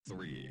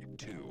3,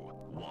 2,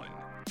 1.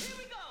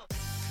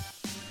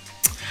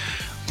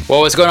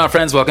 Well, what's going on,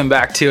 friends? Welcome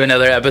back to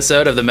another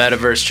episode of the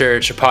Metaverse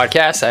Church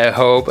podcast. I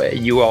hope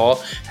you all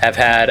have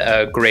had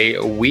a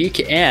great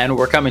week, and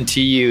we're coming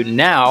to you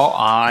now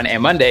on a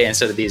Monday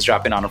instead of these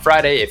dropping on a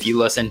Friday. If you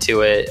listen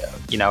to it,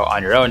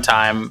 on your own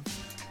time,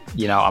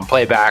 on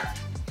playback,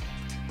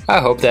 I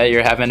hope that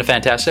you're having a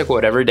fantastic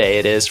whatever day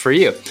it is for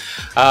you.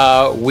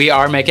 We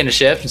are making a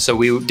shift. So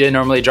we did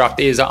normally drop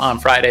these on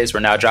Fridays.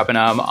 We're now dropping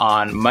them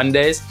on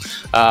Mondays.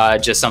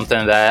 Just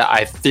something that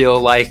I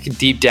feel like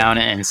deep down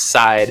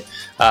inside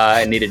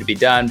it needed to be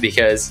done,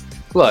 because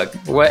look,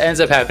 what ends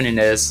up happening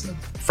is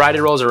Friday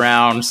rolls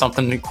around,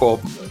 something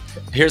cool.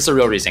 Here's the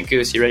real reason.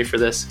 Goose, you ready for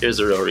this? Here's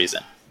the real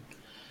reason.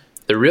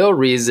 The real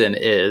reason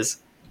is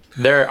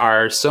there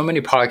are so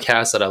many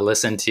podcasts that I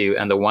listen to,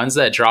 and the ones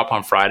that drop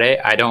on Friday,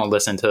 I don't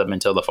listen to them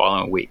until the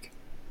following week.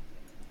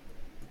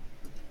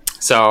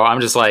 So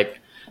I'm just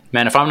like,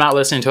 man, if I'm not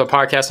listening to a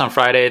podcast on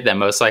Friday, then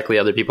most likely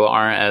other people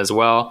aren't as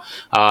well.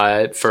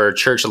 For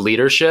church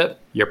leadership,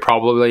 you're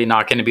probably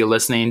not going to be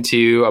listening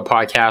to a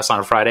podcast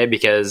on Friday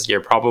because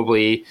you're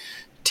probably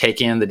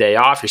taking the day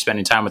off. You're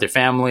spending time with your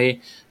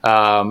family.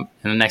 And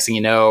the next thing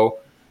you know,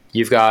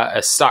 you've got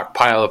a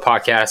stockpile of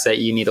podcasts that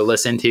you need to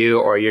listen to,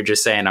 or you're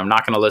just saying, I'm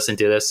not going to listen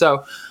to this.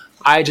 So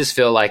I just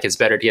feel like it's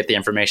better to get the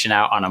information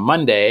out on a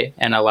Monday,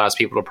 and allows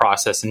people to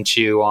process and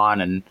chew on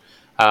and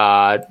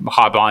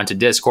hop on to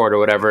Discord or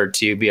whatever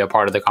to be a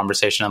part of the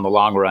conversation in the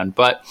long run.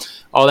 But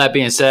all that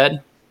being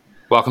said,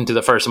 welcome to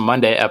the first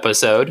Monday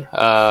episode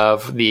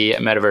of the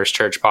Metaverse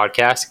Church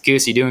podcast.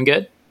 Goose, you doing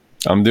good?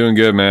 I'm doing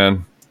good,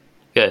 man.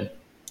 Good.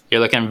 You're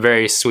looking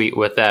very sweet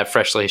with that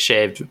freshly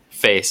shaved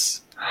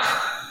face.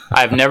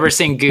 I've never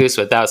seen Goose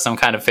without some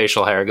kind of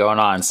facial hair going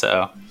on.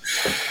 So,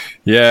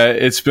 yeah,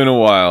 it's been a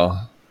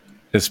while.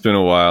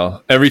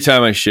 Every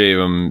time I shave,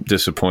 I'm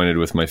disappointed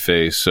with my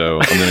face,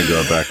 so I'm going to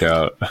grow it back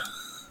out.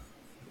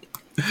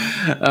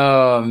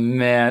 Oh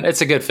man,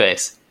 it's a good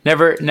face.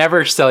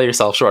 Never sell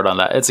yourself short on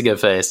that. It's a good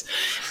face,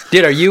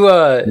 dude. Are you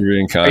You're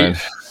being kind.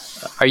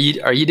 Are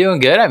you doing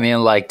good? I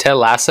mean, like, Ted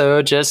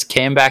Lasso just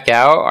came back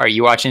out. Are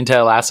you watching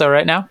Ted Lasso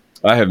right now?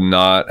 I have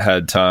not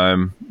had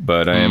time,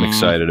 but I am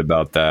excited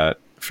about that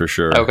for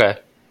sure. Okay,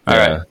 all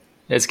right.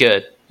 It's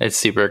good. It's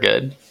super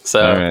good.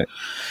 So,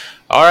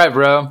 all right,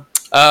 bro.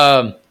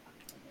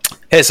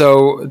 Hey,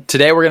 so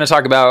today we're going to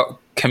talk about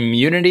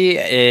community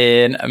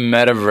in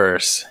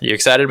Metaverse. You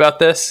excited about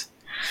this?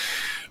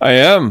 I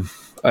am.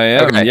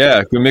 Okay.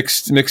 Yeah,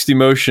 mixed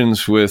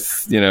emotions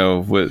with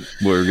what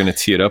we're going to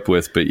tee it up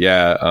with, but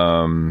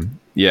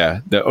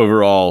the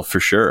overall for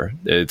sure.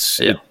 It's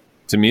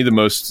to me the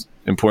most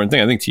important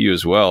thing. I think to you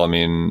as well. I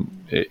mean,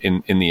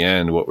 in the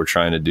end, what we're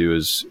trying to do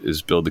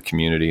is build the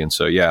community, and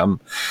so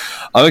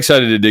I'm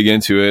excited to dig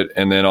into it,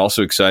 and then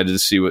also excited to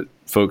see what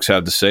folks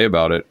have to say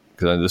about it,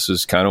 because this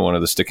is kind of one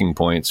of the sticking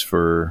points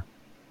for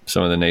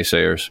some of the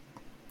naysayers.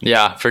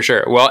 Yeah, for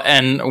sure. Well,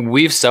 and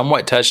we've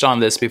somewhat touched on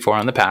this before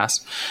in the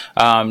past,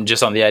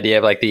 just on the idea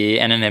of like the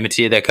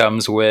anonymity that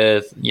comes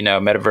with,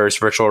 metaverse,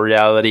 virtual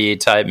reality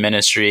type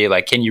ministry.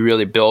 Like, can you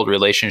really build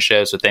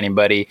relationships with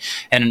anybody?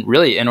 And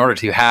really, in order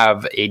to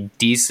have a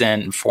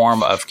decent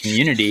form of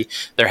community,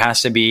 there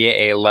has to be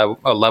a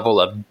level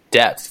of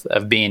depth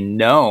of being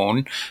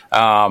known,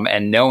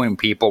 and knowing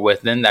people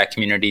within that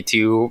community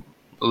to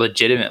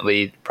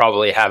legitimately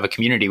probably have a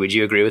community. Would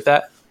you agree with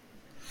that?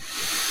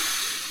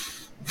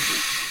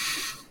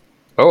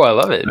 Oh, I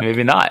love it.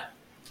 Maybe not.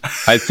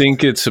 I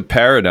think it's a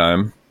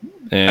paradigm,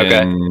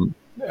 and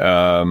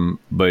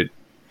but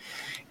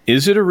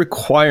is it a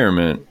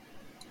requirement?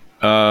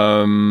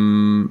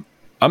 I'm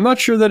not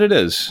sure that it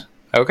is.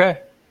 Okay.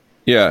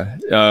 Yeah.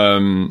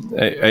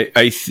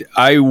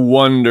 I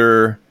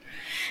wonder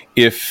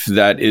if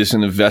that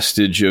isn't a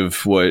vestige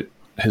of what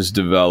has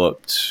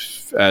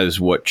developed as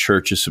what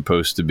church is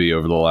supposed to be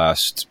over the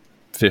last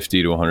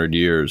 50 to 100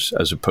 years,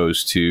 as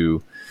opposed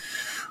to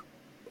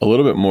a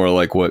little bit more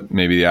like what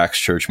maybe the Acts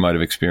Church might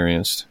have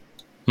experienced.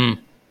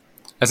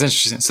 That's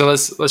interesting. So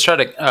let's try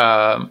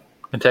to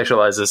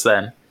contextualize this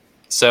then.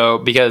 So,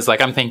 because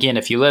I'm thinking,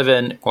 if you live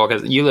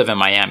because you live in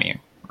Miami,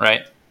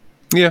 right?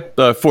 Yeah,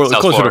 closer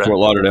Florida. to Fort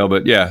Lauderdale,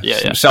 but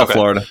South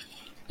Florida.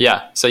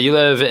 Yeah, so you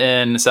live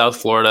in South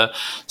Florida.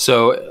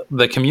 So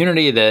the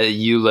community that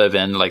you live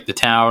in, like the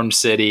town,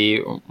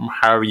 city,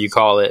 however you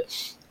call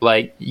it,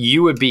 like,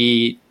 you would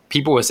be,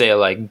 people would say,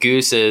 like,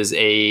 Goose is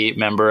a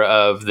member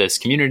of this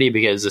community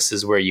because this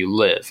is where you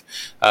live.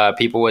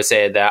 People would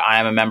say that I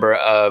am a member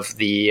of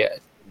the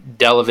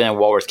Delavan,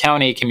 Walworth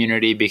County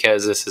community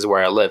because this is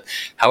where I live.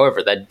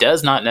 However, that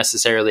does not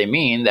necessarily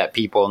mean that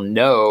people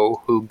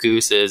know who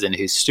Goose is and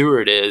who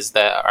Stuart is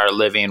that are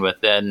living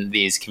within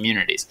these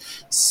communities.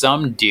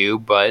 Some do,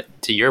 but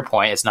to your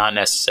point, it's not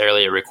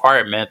necessarily a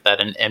requirement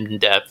that an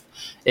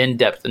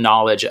in-depth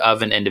knowledge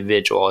of an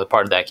individual, a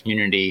part of that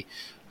community,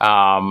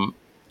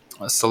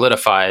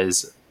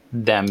 solidifies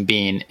them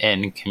being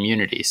in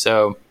community.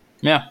 So,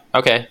 yeah,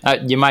 okay.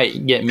 You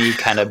might get me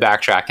kind of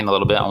backtracking a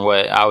little bit on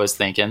what I was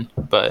thinking,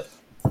 but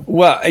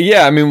Well,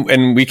 yeah, I mean,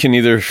 and we can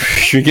either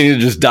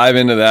just dive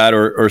into that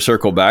or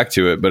circle back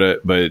to it,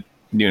 but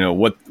you know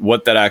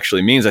what that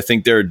actually means. I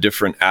think there are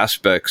different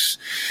aspects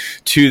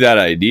to that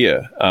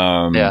idea.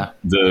 I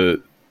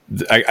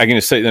can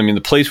just say, I mean,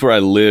 the place where I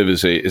live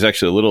is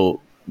actually a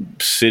little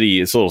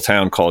city. It's a little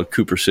town called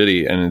Cooper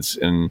City, and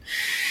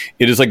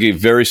it is like a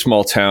very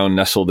small town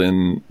nestled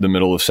in the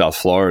middle of South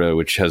Florida,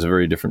 which has a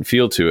very different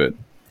feel to it.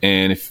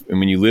 And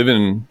when you live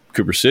in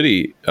Cooper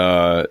City,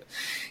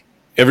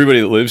 everybody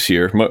that lives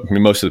here,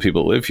 most of the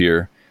people that live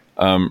here,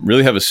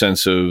 really have a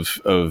sense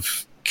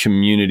of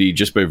community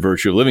just by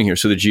virtue of living here.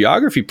 So the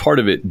geography part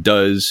of it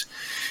does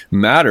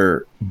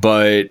matter,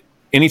 but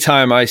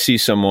anytime I see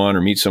someone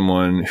or meet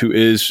someone who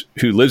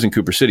lives in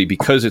Cooper City,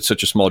 because it's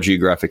such a small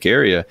geographic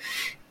area,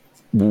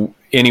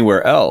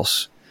 anywhere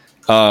else,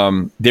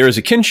 there is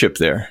a kinship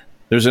there.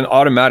 There's an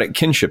automatic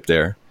kinship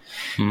there.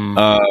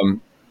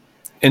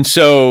 And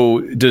so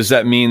does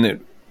that mean that,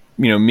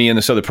 you know, me and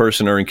this other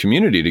person are in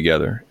community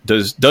together?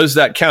 Does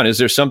that count? Is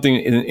there something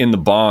in the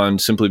bond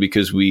simply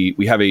because we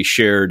have a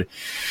shared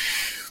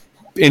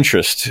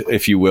interest,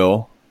 if you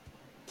will?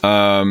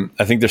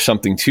 I think there's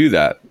something to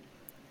that.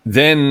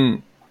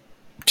 Then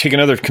take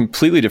another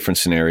completely different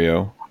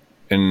scenario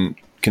and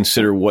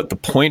consider what the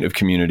point of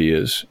community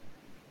is.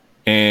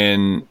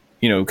 And,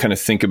 you know, kind of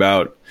think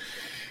about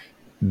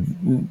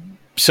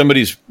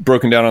somebody's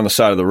broken down on the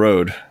side of the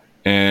road,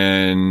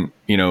 and,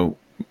 you know,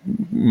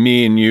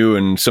 me and you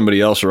and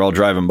somebody else are all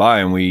driving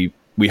by, and we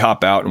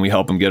hop out and we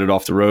help them get it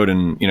off the road.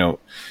 And, you know,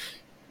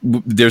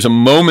 there's a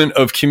moment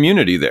of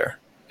community there.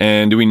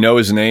 And do we know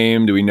his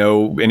name? Do we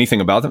know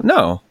anything about them?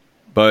 No,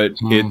 but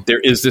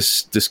there is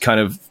this kind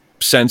of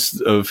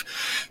sense of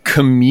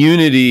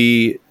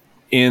community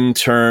in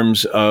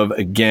terms of,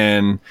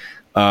 again,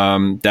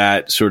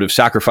 that sort of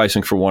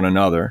sacrificing for one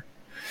another.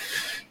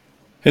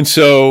 And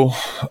so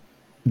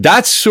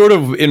that's sort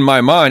of in my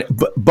mind,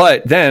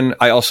 but then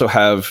I also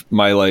have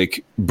my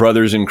like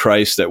brothers in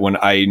Christ that when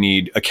I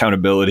need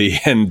accountability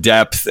and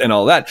depth and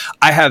all that,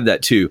 I have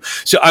that too.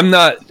 So I'm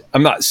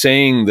not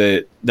saying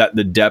that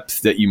the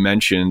depth that you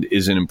mentioned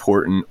isn't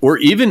important or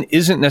even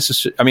isn't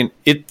necessary. I mean,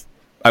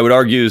 I would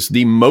argue is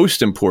the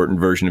most important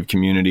version of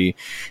community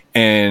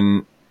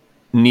and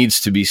needs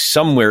to be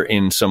somewhere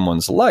in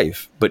someone's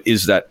life. But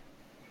is that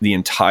the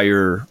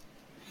entire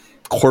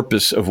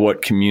corpus of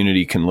what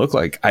community can look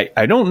like?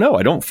 I don't know.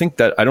 I don't think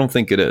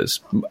it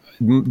is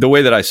the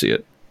way that I see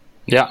it.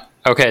 Yeah.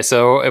 Okay.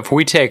 So if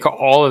we take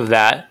all of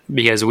that,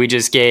 because we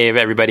just gave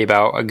everybody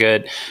about a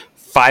good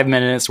 5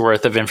 minutes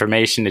worth of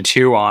information to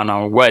chew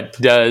on what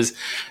does,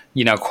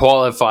 you know,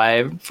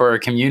 qualify for a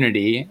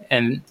community.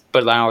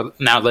 But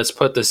now let's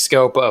put the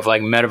scope of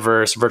like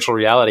metaverse, virtual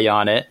reality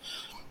on it.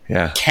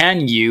 Yeah.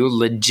 Can you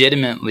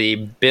legitimately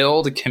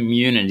build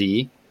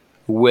community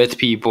with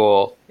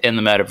people in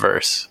the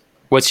metaverse?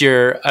 What's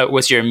your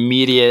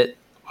immediate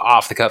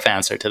off the cuff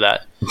answer to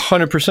that?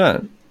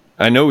 100%.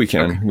 I know we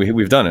can. Okay.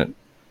 We've done it.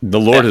 The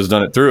Lord has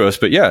done it through us.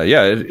 But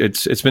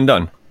it's been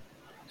done.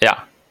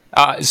 Yeah.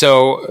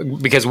 So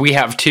because we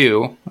have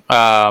two,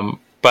 but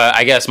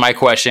I guess my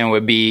question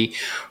would be,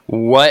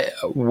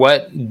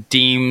 what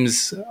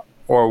deems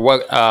or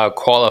what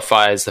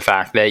qualifies the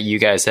fact that you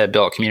guys have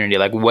built community?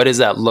 Like, what does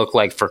that look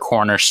like for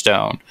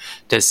Cornerstone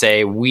to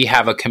say we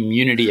have a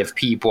community of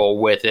people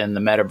within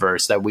the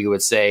metaverse that we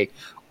would say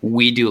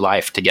we do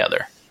life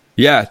together?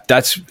 Yeah,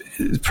 that's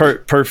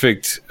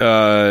perfect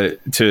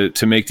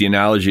to make the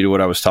analogy to what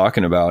I was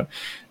talking about.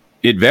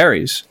 It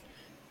varies.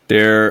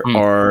 There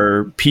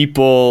are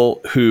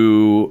people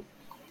who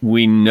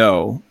we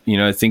know. You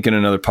know, I think in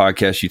another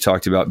podcast you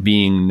talked about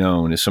being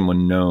known. Is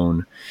someone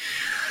known?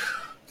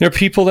 There are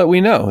people that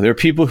we know. There are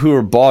people who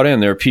are bought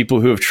in. There are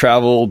people who have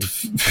traveled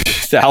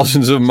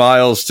thousands of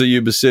miles to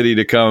Yuba City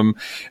to come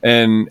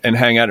and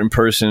hang out in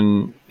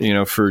person, you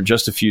know, for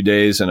just a few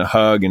days and a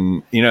hug.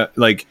 And, you know,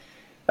 like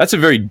that's a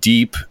very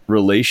deep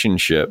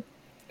relationship.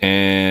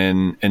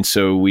 And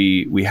so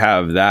we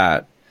have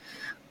that.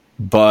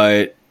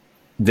 But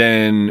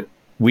then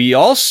we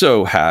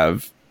also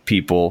have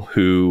people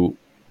who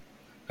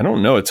I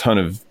don't know a ton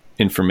of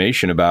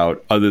information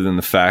about other than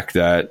the fact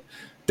that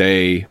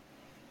they,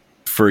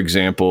 for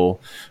example,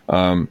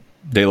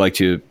 they like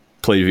to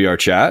play VR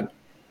chat.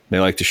 They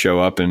like to show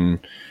up and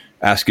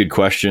ask good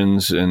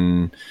questions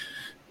and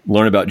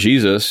learn about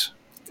Jesus.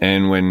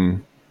 And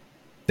when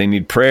they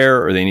need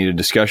prayer or they need a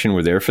discussion,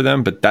 we're there for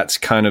them. But that's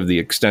kind of the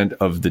extent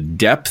of the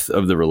depth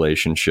of the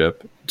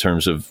relationship in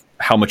terms of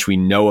how much we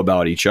know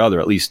about each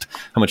other, at least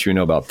how much we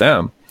know about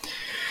them.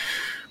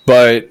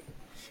 But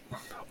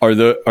are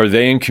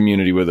they in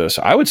community with us?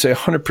 I would say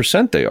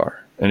 100% they are.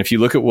 And if you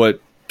look at what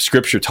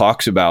Scripture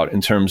talks about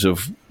in terms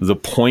of the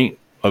point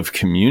of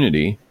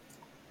community,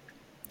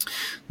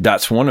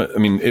 that's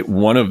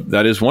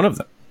that is one of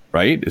them,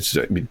 right? It's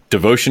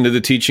devotion to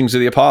the teachings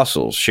of the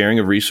apostles, sharing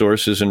of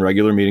resources, and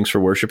regular meetings for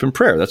worship and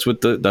prayer. That's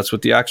what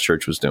the Acts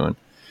Church was doing.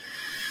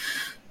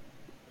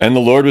 And the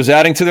Lord was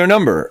adding to their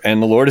number,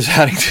 and the Lord is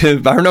adding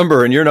to our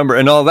number and your number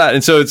and all that.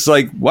 And so it's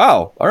like,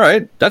 wow, all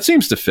right, that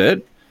seems to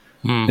fit.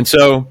 And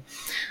so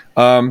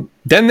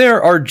Then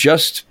there are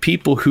just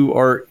people who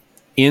are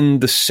in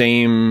the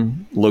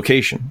same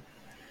location.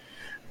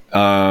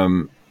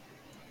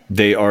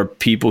 They are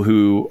people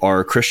who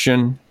are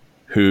Christian,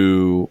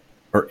 who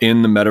are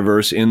in the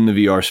metaverse, in the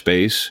VR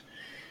space,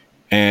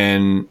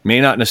 and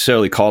may not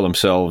necessarily call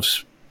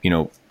themselves,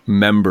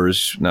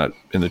 members, not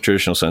in the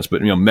traditional sense,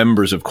 but,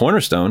 members of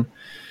Cornerstone.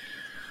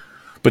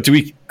 But do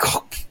we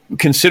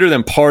consider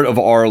them part of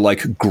our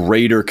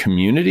greater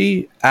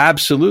community?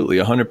 Absolutely,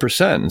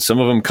 100%. And some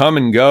of them come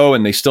and go,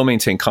 and they still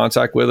maintain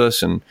contact with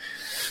us. And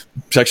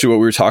it's actually what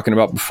we were talking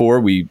about before.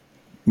 We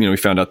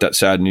found out that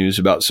sad news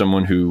about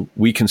someone who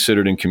we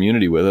considered in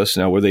community with us.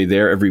 Now, were they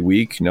there every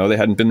week? No, they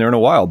hadn't been there in a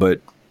while.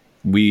 But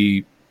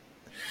I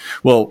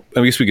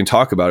guess we can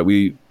talk about it.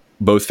 We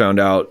both found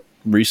out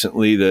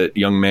recently that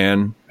young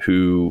man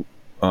who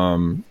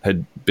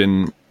had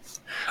been,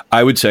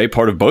 I would say,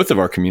 part of both of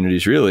our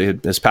communities really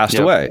has passed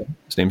away.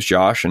 His name's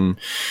Josh, and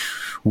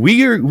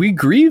we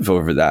grieve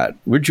over that.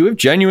 We have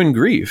genuine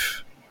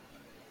grief,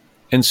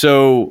 and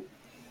so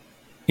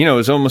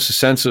it's almost a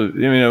sense of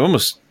it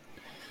almost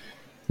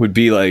would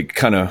be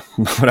kind of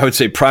what I would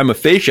say prima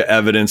facie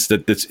evidence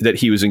that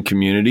he was in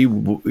community.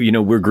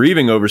 We're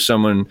grieving over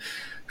someone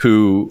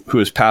who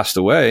has passed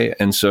away,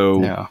 and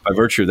so by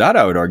virtue of that,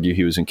 I would argue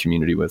he was in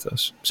community with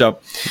us. So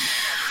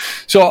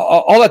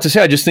all that to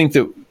say, I just think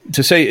that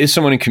to say, is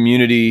someone in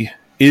community?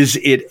 Is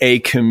it a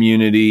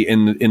community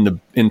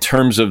in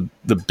terms of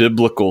the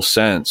biblical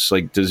sense?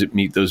 Does it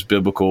meet those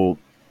biblical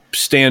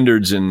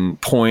standards and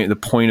the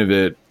point of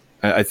it?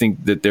 I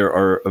think that there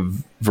are a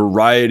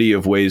variety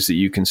of ways that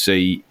you can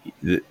say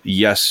that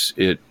yes,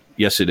 it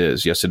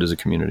is. Yes, it is a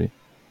community.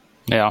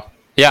 Yeah.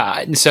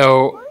 Yeah.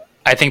 So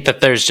I think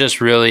that there's just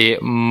really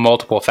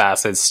multiple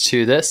facets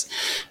to this.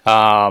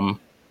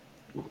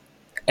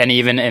 And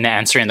even in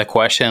answering the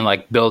question,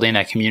 building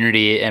a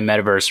community in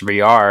Metaverse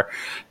VR,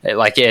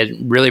 it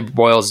really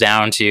boils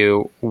down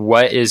to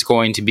what is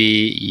going to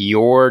be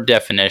your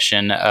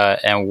definition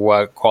and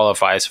what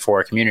qualifies for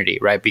a community,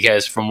 right?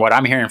 Because from what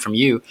I'm hearing from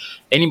you,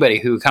 anybody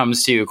who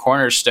comes to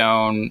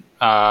Cornerstone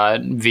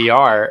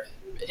VR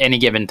any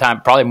given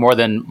time, probably more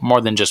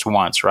than just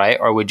once, right?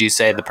 Or would you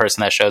say the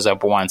person that shows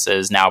up once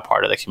is now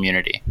part of the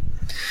community?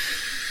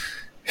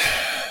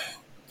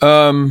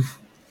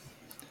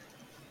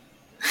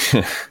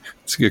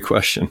 It's a good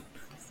question.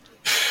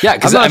 Yeah,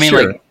 because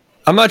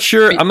I'm not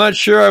sure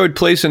I would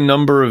place a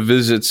number of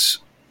visits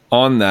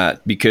on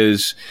that,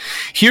 because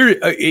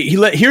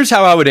here's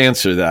how I would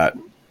answer that.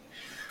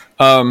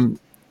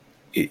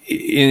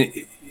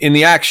 In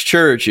the Acts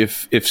Church,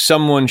 if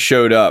someone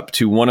showed up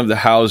to one of the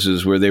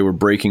houses where they were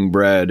breaking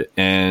bread,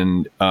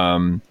 and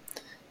the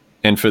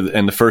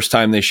first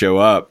time they show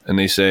up and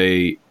they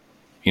say,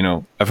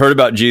 I've heard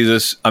about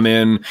Jesus, I'm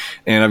in,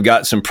 and I've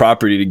got some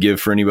property to give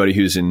for anybody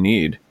who's in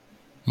need.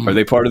 Are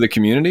they part of the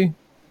community?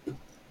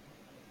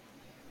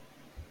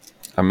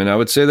 I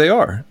would say they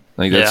are.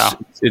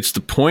 It's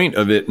the point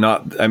of it.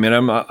 I'm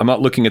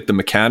not looking at the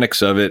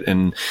mechanics of it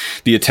and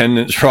the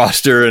attendance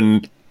roster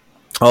and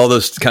all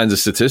those kinds of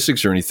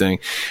statistics or anything.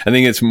 I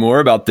think it's more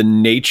about the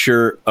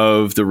nature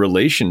of the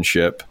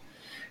relationship,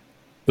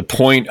 the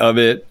point of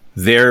it,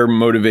 their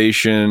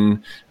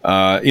motivation,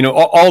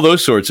 all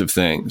those sorts of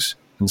things.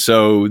 And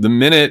so the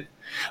minute,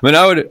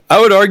 I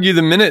would argue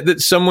the minute that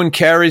someone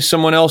carries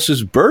someone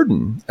else's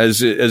burden,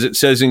 as it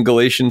says in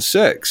Galatians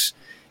 6,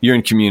 you're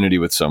in community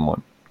with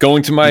someone.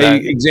 Going to my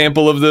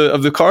example of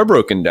the car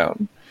broken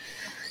down,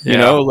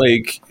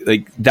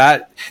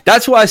 that.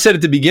 That's why I said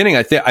at the beginning,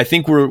 I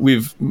think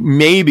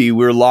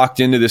we're locked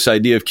into this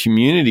idea of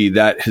community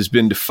that has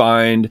been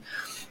defined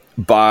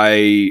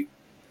by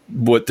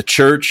what the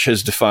church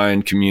has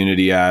defined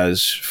community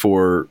as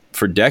for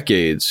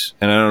decades,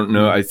 and I don't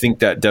know. I think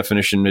that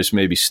definition is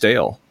maybe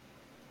stale.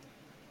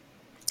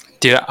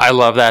 Dude, I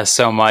love that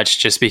so much,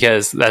 just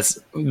because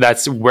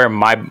that's where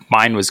my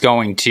mind was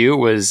going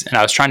to, and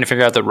I was trying to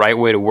figure out the right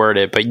way to word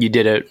it, but you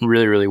did it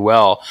really, really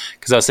well.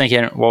 Because I was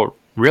thinking, well,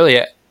 really,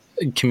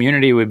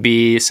 community would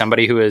be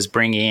somebody who is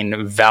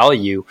bringing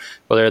value,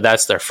 whether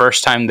that's their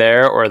first time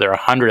there or their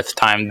 100th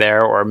time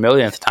there or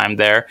 1,000,000th time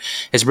there,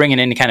 is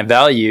bringing any kind of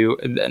value.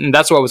 And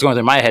that's what was going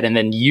through my head. And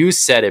then you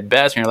said it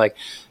best, and you're like,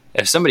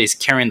 if somebody's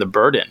carrying the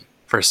burden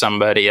for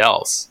somebody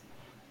else.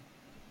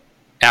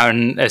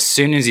 And as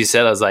soon as you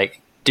said, I was like,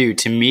 dude,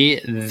 to me,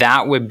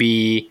 that would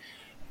be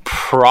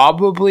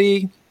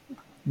probably,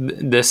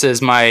 this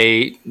is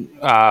my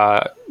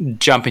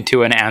jumping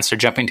to an answer,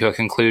 jumping to a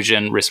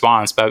conclusion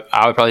response, but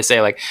I would probably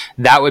say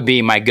that would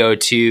be my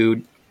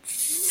go-to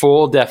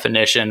full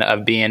definition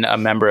of being a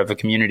member of a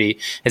community,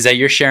 is that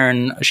you're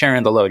sharing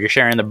the load, you're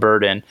sharing the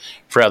burden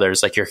for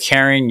others. You're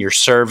caring, you're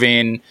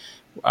serving.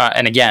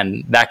 And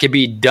again, that could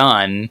be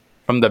done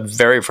from the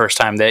very first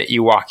time that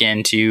you walk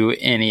into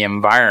any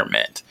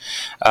environment.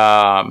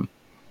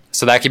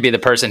 So that could be the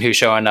person who's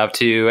showing up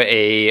to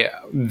a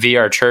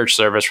VR church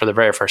service for the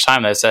very first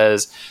time that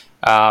says,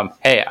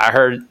 hey, I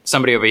heard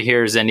somebody over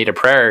here is in need of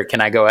prayer.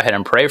 Can I go ahead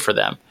and pray for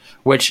them?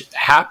 Which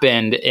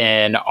happened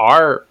in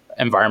our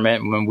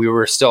environment, when we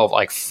were still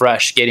like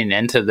fresh getting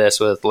into this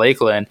with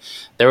Lakeland,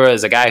 there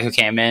was a guy who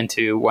came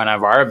into one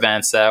of our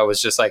events that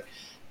was just like,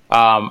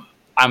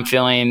 I'm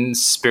feeling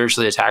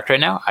spiritually attacked right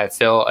now. I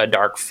feel a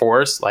dark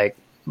force like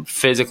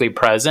physically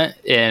present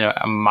in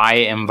my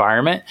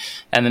environment.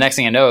 And the next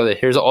thing I know, that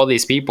here's all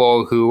these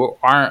people who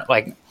aren't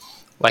like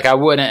I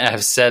wouldn't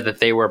have said that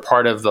they were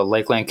part of the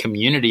Lakeland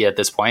community at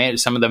this point.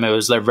 Some of them, it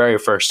was their very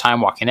first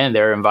time walking in.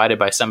 They were invited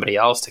by somebody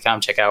else to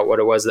come check out what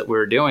it was that we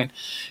were doing.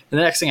 And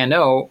the next thing I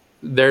know,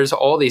 there's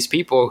all these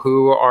people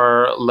who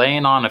are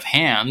laying on of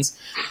hands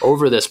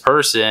over this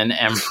person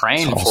and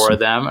praying for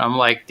them. I'm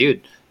like,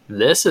 dude,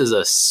 this is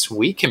a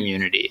sweet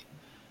community.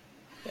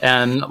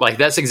 And like,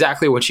 that's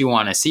exactly what you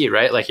want to see,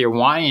 right? Like, you're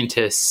wanting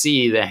to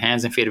see the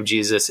hands and feet of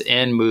Jesus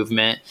in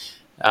movement,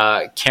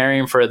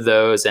 caring for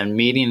those and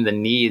meeting the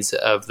needs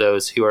of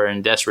those who are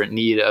in desperate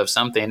need of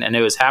something. And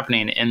it was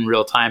happening in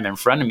real time in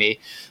front of me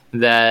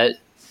that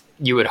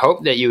you would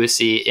hope that you would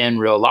see in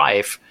real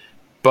life,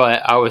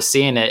 but I was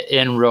seeing it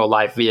in real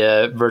life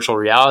via virtual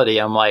reality.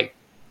 I'm like,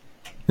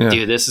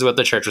 dude, this is what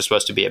the church was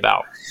supposed to be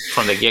about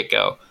from the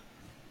get-go.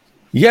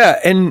 Yeah.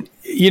 And,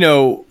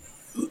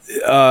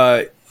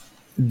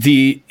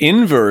 the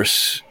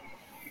inverse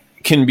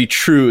can be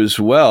true as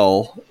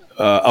well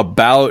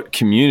about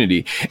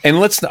community. And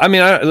I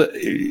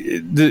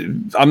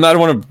don't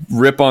want to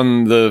rip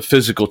on the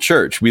physical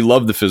church. We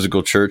love the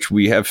physical church.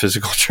 We have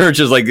physical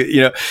churches,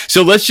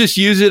 so let's just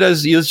use the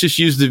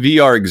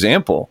VR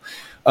example.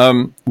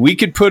 We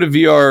could put a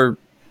VR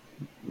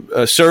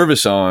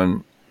service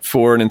on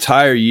for an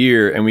entire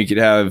year, and we could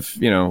have,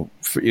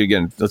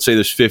 again, let's say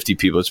there's 50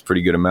 people. It's a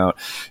pretty good amount.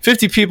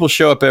 50 people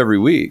show up every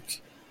week.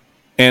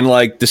 And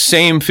like the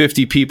same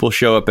 50 people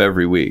show up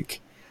every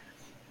week.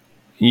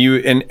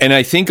 And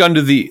I think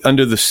under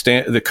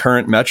the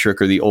current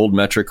metric or the old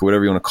metric or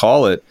whatever you want to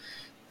call it,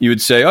 you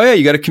would say, oh yeah,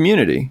 you got a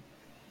community.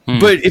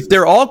 But if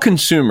they're all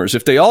consumers,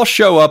 if they all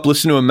show up,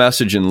 listen to a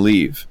message and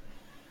leave,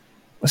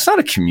 that's not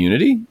a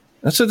community.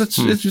 It's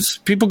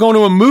just people going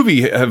to a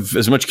movie have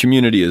as much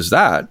community as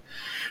that,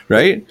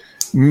 right?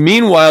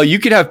 Meanwhile, you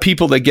could have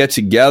people that get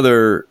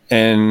together,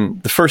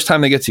 and the first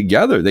time they get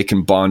together, they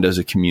can bond as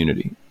a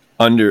community.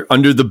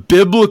 Under the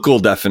biblical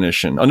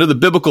definition, under the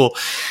biblical,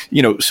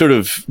 sort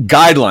of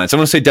guidelines. I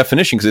don't want to say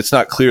definition because it's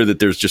not clear that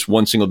there's just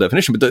one single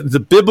definition, but the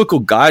biblical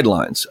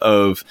guidelines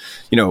of,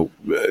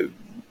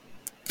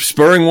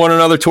 spurring one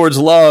another towards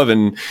love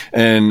and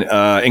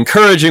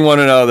encouraging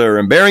one another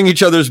and bearing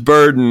each other's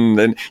burden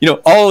and,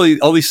 all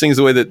these things,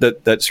 the way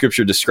that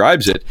Scripture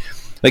describes it.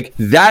 Like,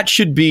 that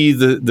should be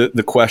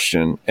the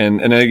question.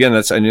 And again,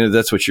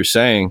 that's what you're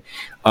saying.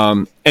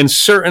 And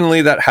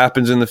certainly that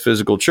happens in the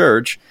physical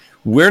church.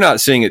 We're not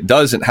saying it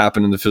doesn't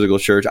happen in the physical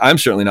church. I'm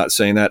certainly not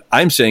saying that.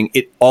 I'm saying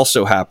it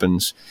also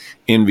happens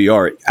in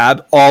VR.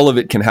 All of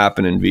it can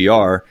happen in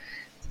VR.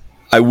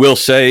 I will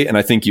say, and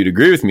I think you'd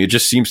agree with me, it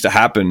just seems to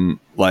happen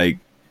like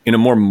in a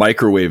more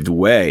microwaved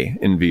way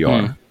in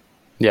VR.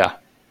 Yeah,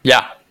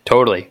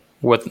 totally.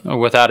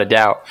 Without a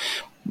doubt.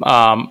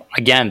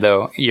 Again,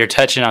 though, you're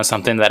touching on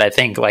something that I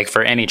think, like,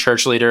 for any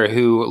church leader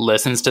who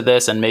listens to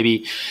this, and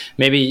maybe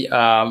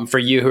for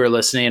you who are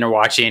listening or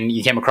watching,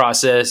 you came across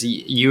this,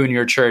 you and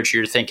your church,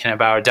 you're thinking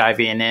about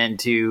diving in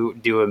to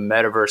do a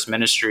metaverse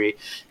ministry.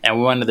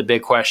 And one of the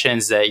big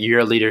questions that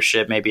your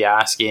leadership may be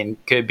asking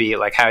could be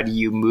like, how do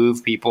you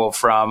move people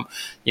from,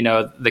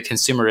 the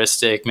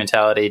consumeristic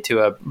mentality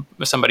to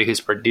somebody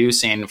who's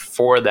producing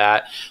for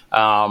that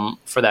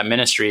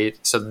ministry?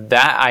 So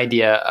that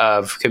idea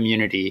of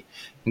community,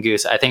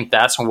 Goose, I think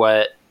that's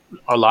what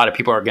a lot of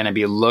people are going to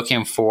be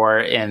looking for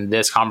in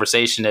this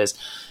conversation.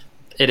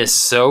 It is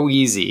so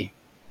easy,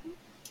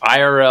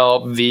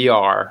 IRL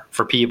VR,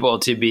 for people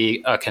to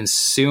be a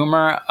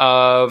consumer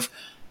of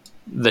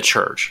the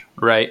church,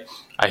 right?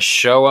 I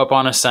show up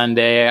on a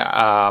Sunday,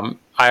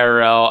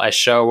 IRL, I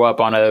show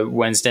up on a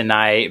Wednesday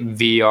night,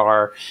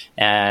 VR,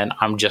 and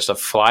I'm just a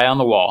fly on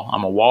the wall.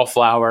 I'm a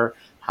wallflower.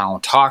 I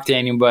don't talk to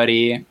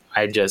anybody.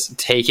 I just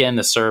take in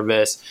the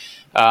service.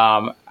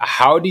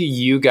 How do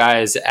you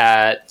guys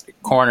at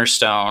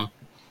Cornerstone,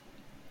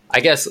 I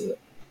guess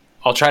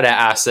I'll try to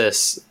ask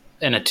this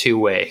in a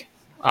two-way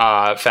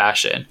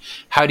fashion.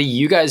 How do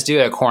you guys do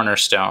at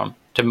Cornerstone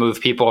to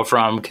move people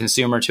from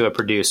consumer to a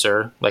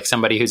producer, like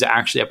somebody who's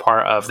actually a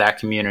part of that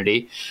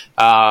community?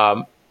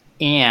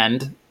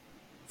 And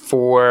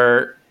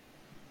for,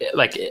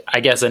 like,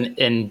 I guess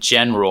in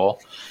general,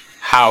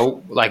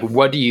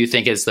 what do you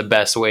think is the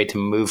best way to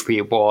move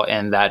people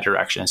in that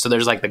direction? So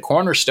there's like the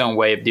Cornerstone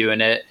way of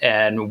doing it,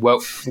 and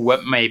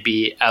what may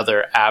be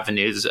other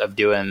avenues of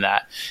doing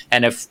that.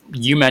 And if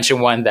you mention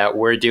one that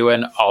we're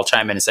doing, I'll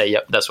chime in and say,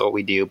 yep, that's what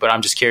we do. But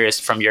I'm just curious,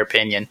 from your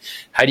opinion,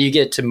 how do you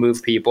get to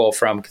move people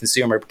from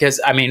consumer?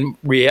 Because I mean,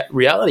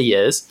 reality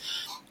is,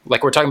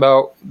 like, we're talking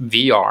about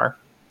VR,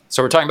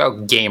 so we're talking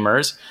about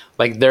gamers,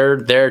 like they're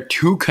there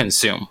to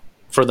consume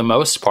for the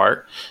most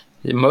part.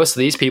 most of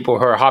these people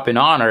who are hopping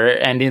on are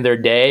ending their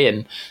day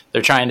and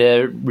they're trying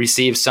to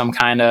receive some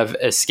kind of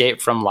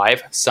escape from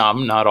life.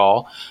 Some, not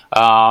all.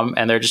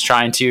 And they're just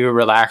trying to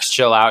relax,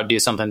 chill out, do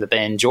something that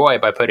they enjoy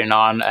by putting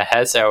on a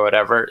headset or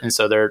whatever. And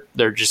so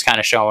they're just kind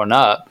of showing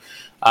up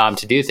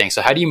to do things.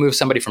 So how do you move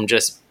somebody from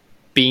just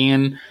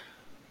being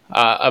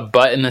a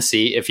butt in the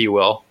seat, if you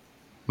will?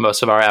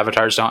 Most of our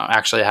avatars don't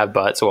actually have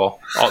butts. Well,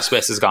 Alt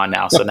Space is gone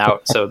now, so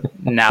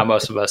now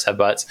most of us have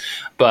butts.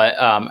 But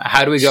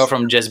how do we go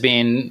from just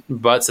being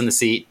butts in the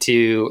seat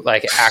to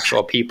like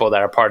actual people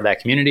that are part of that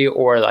community,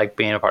 or like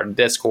being a part of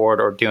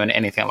Discord or doing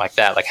anything like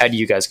that? Like, how do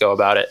you guys go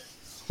about it?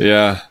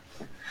 Yeah.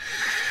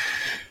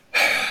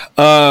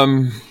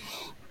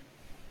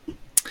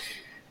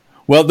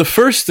 Well, the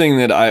first thing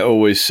that I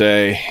always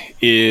say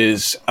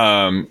is,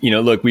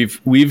 look,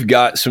 we've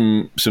got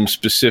some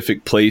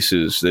specific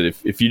places that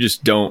if you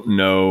just don't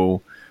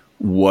know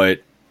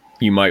what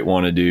you might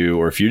want to do,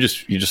 or if you're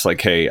just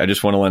like, hey, I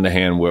just want to lend a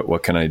hand,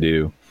 what can I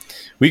do?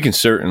 We can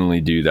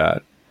certainly do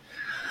that.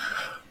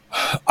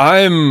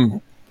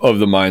 I'm of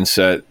the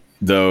mindset,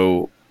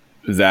 though,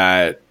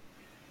 that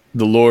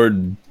the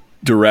Lord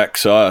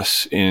directs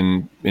us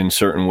in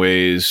certain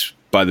ways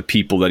by the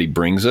people that he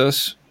brings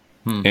us.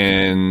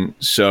 And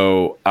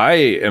so I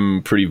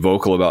am pretty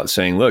vocal about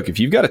saying, look, if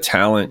you've got a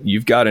talent,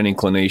 you've got an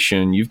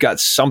inclination, you've got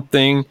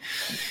something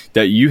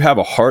that you have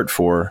a heart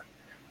for,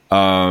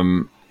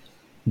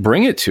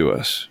 bring it to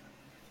us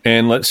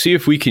and let's see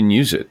if we can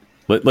use it.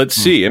 Let's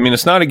see. I mean,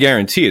 it's not a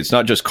guarantee. It's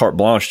not just carte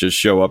blanche, just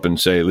show up and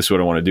say, this is what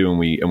I want to do.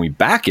 And we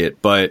back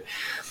it. But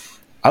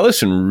I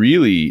listen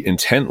really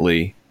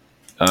intently.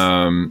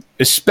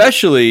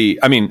 Especially,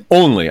 I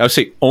would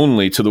say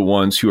only to the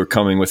ones who are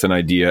coming with an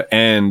idea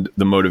and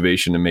the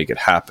motivation to make it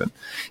happen.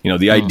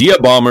 The idea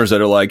bombers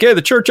that are like, hey,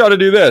 the church ought to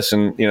do this.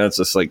 And, it's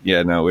just like,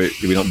 yeah, no,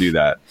 we don't do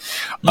that.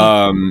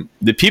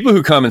 The people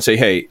who come and say,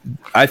 hey,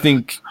 I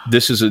think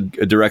this is a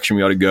direction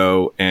we ought to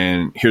go.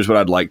 And here's what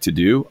I'd like to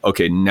do.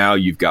 Okay, now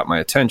you've got my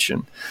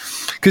attention.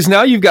 Because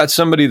now you've got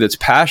somebody that's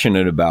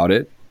passionate about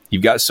it.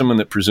 You've got someone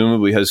that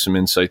presumably has some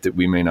insight that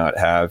we may not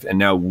have. And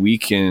now we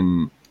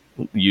can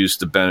use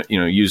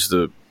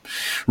the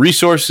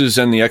resources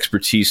and the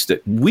expertise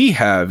that we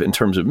have in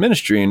terms of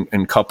ministry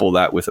and couple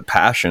that with a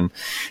passion.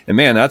 And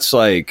man, that's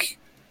like,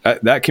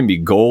 that can be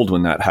gold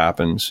when that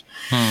happens.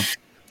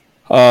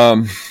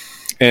 And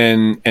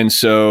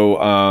so,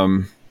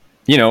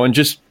 and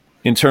just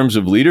in terms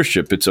of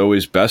leadership, it's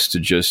always best to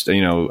just,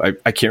 I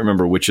can't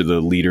remember which of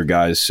the leader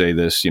guys say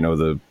this,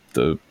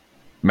 the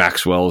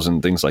Maxwells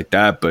and things like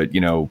that, but,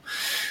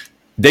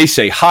 they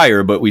say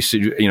hire, but we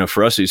see,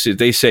 for us,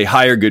 they say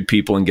hire good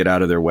people and get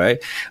out of their way.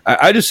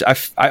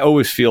 I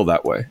always feel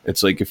that way.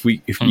 It's like if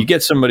you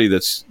get somebody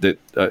that's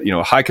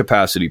a high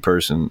capacity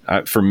person,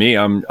 for me,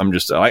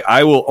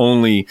 I will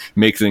only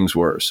make things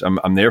worse.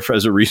 I'm there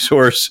as a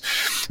resource.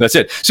 That's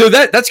it. So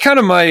that's kind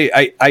of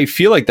I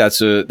feel like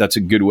that's a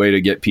good way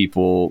to get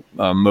people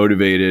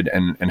motivated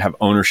and have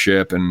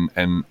ownership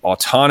and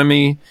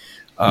autonomy.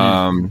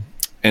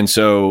 And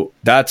so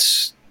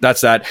that's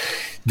that.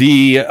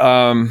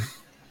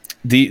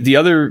 The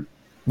other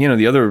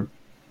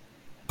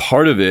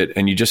part of it,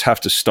 and you just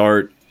have to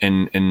start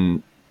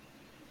and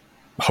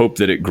hope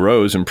that it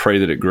grows and pray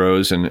that it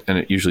grows, and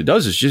it usually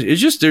does.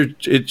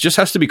 It just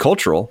has to be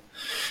cultural.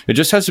 It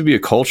just has to be a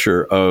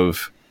culture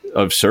of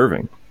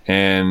serving,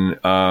 and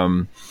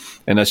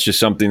that's just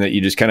something that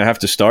you just kind of have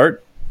to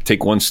start,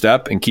 take one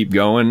step, and keep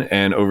going.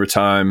 And over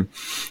time,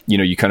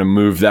 you kind of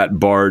move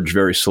that barge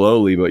very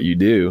slowly, but you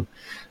do.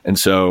 And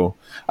so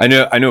I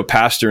know a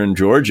pastor in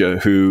Georgia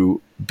who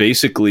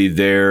basically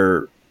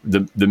the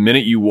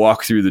minute you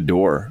walk through the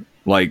door,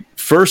 like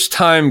first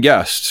time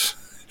guests,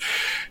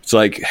 it's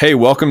like, hey,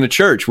 welcome to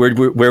church. Where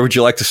would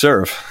you like to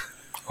serve?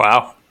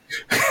 Wow.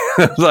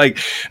 Like,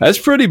 that's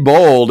pretty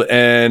bold,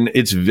 and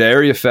it's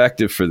very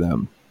effective for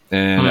them.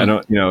 And I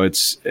don't,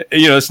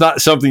 it's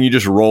not something you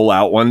just roll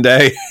out one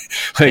day.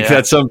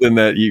 That's something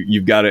that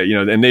you've got to,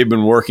 and they've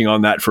been working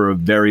on that for a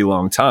very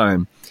long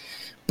time.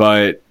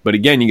 But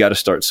again, you got to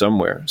start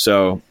somewhere.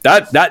 So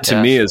that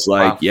to me is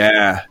like,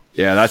 wow.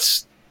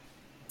 That's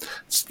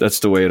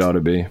the way it ought to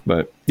be.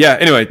 But yeah,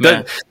 anyway,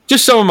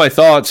 just some of my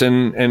thoughts,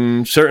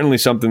 and certainly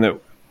something that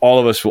all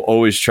of us will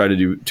always try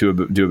to do a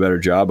better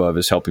job of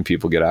is helping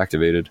people get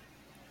activated.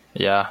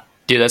 Yeah,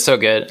 dude, that's so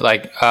good.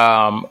 Like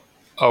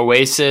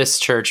Oasis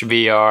Church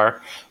VR,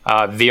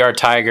 VR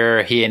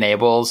Tiger, he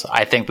enables.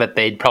 I think that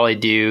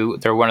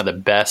they're one of the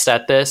best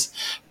at this.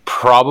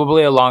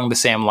 Probably along the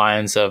same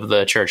lines of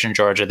the church in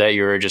Georgia that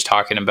you were just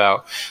talking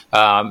about.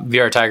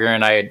 VR Tiger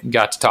and I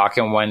got to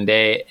talking one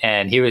day,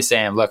 and he was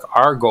saying, look,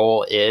 our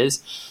goal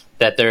is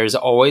that there's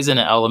always an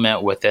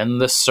element within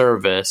the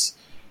service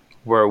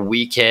where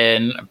we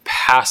can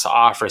pass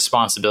off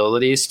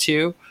responsibilities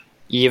to,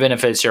 even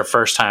if it's your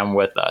first time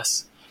with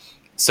us.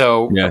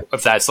 So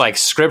if that's like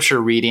scripture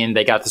reading,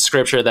 they got the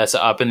scripture that's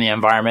up in the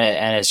environment,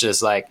 and it's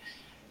just like,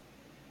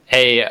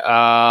 hey,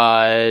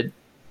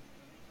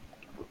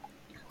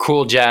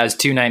 Cool Jazz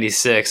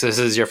 296. This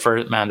is your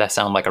first, man, that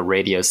sounds like a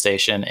radio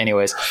station.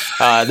 Anyways,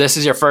 this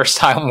is your first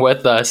time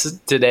with us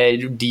today.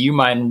 Do you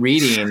mind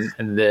reading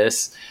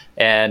this?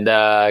 And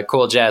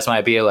Cool Jazz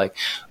might be like,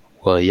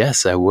 well,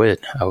 yes, I would.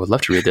 I would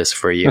love to read this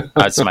for you.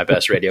 That's my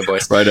best radio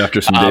voice. Right after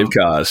some Dave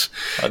Koz.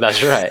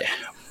 That's right.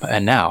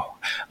 And now.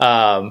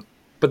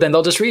 But then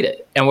they'll just read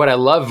it. And what I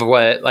love,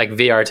 what like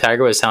VR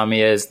Tiger was telling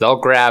me, is they'll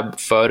grab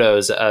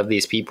photos of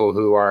these people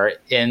who are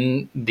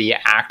in the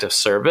act of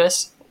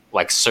service,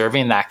 like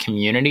serving that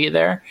community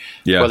there,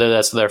 whether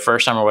that's their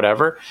first time or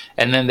whatever.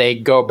 And then they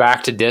go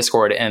back to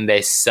Discord and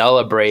they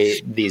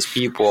celebrate these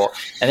people.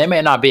 And they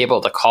may not be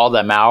able to call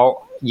them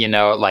out, you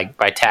know, like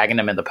by tagging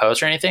them in the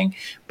post or anything,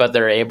 but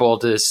they're able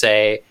to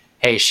say,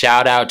 hey,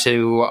 shout out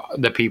to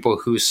the people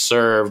who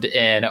served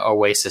in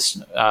Oasis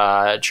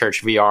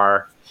Church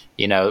VR,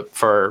 you know,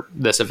 for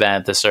this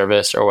event, the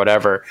service or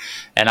whatever.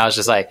 And I was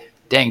just like,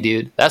 dang,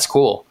 dude, that's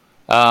cool.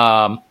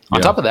 On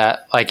top of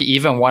that, like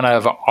even one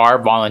of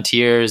our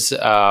volunteers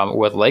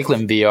with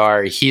Lakeland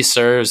VR, he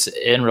serves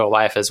in real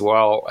life as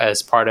well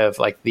as part of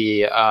like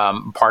the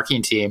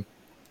parking team.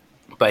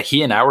 But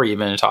he and I were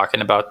even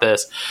talking about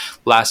this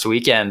last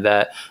weekend,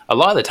 that a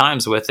lot of the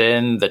times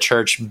within the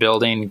church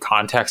building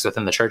context,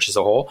 within the church as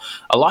a whole,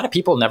 a lot of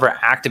people never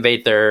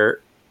activate their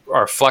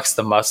or flex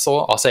the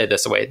muscle. I'll say it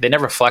this way. They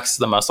never flex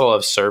the muscle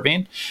of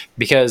serving,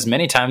 because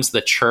many times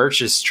the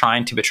church is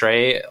trying to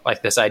portray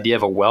like this idea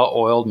of a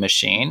well-oiled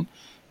machine,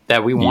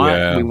 that we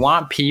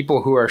want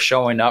people who are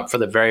showing up for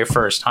the very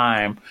first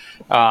time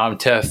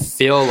to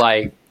feel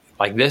like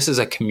this is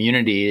a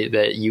community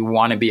that you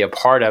want to be a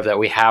part of, that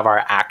we have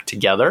our act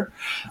together.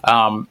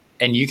 And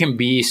you can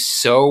be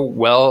so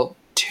well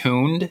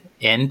tuned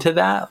into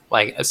that,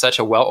 like such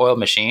a well-oiled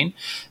machine,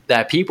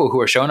 that people who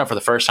are showing up for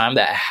the first time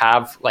that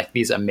have like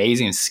these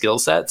amazing skill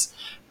sets,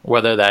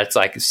 whether that's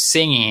like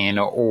singing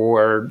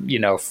or, you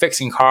know,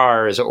 fixing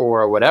cars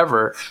or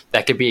whatever,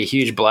 that could be a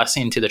huge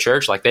blessing to the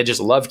church. Like they just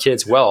love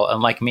kids well.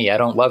 Unlike me, I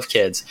don't love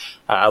kids.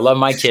 I love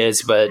my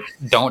kids, but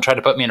don't try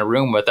to put me in a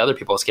room with other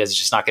people's kids. It's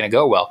just not going to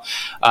go well.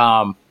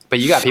 But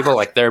you got people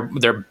like they're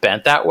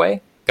bent that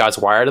way. God's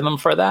wired them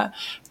for that.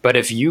 But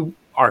if you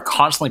are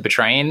constantly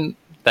betraying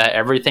that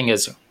everything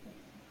is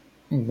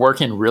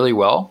working really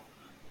well,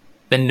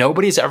 then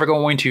nobody's ever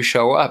going to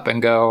show up and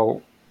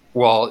go,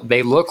 well,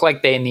 they look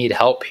like they need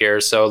help here,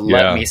 so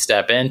let me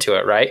step into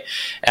it, right?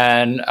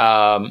 And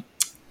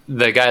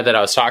the guy that I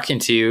was talking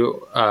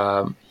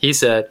to, he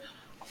said,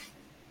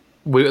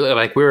 we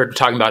were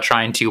talking about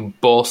trying to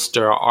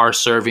bolster our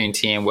serving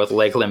team with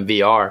Lakeland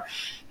VR,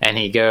 and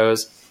he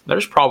goes,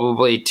 there's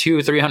probably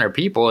 200-300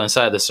 people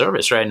inside the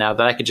service right now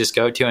that I could just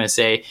go to and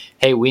say,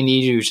 hey, we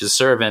need you to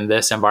serve in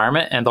this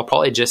environment. And they'll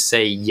probably just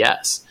say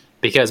yes,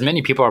 because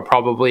many people are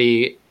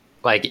probably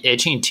like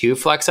itching to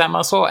flex that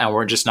muscle, and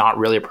we're just not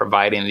really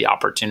providing the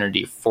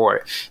opportunity for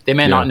it. They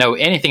may not know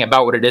anything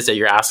about what it is that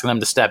you're asking them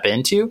to step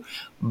into,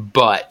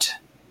 but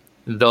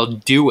they'll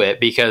do it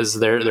because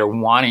they're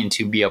wanting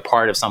to be a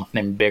part of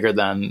something bigger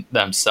than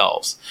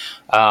themselves.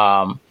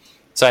 So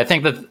I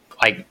think that,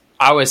 like,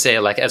 I would say,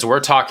 like, as we're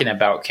talking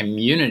about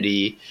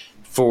community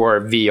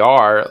for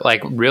VR,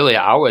 like, really,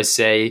 I would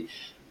say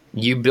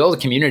you build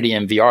community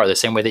in VR the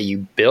same way that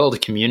you build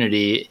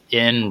community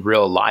in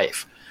real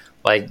life.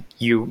 Like,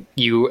 you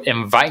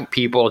invite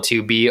people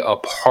to be a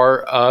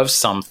part of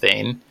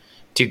something,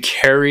 to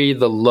carry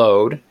the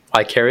load,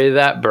 like carry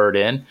that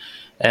burden.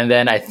 And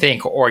then I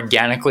think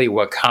organically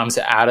what comes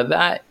out of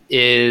that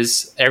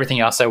is everything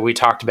else that we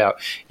talked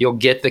about. You'll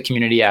get the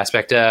community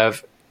aspect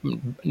of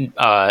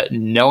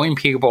knowing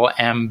people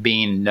and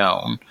being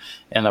known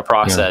in the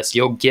process.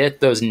 You'll get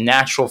those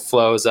natural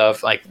flows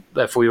of, like,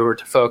 if we were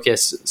to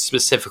focus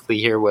specifically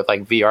here with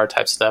like VR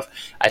type stuff,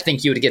 I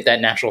think you would get that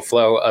natural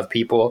flow of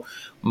people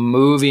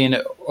moving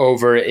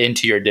over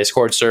into your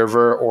Discord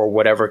server or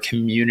whatever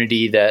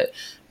community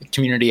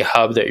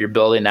hub that you're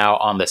building out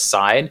on the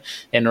side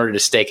in order to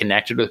stay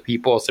connected with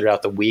people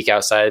throughout the week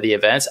outside of the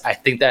events. I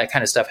think that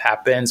kind of stuff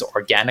happens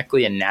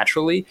organically and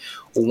naturally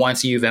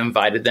once you've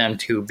invited them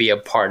to be a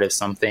part of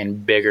something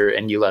bigger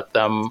and you let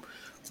them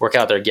work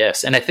out their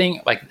gifts. And I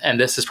think, like, and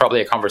this is probably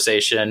a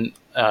conversation,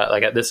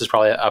 this is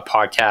probably a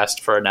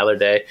podcast for another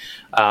day.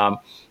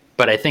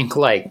 But I think,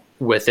 like,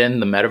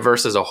 within the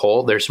metaverse as a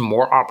whole, there's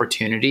more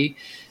opportunity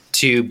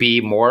to be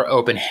more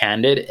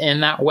open-handed in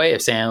that way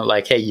of saying,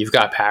 like, hey, you've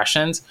got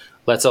passions.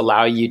 Let's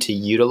allow you to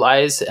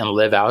utilize and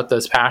live out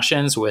those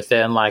passions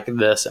within, like,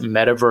 this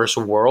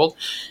metaverse world.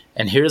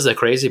 And here's the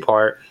crazy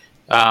part.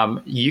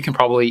 You can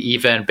probably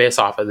even, based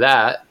off of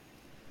that,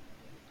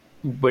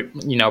 but,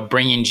 you know,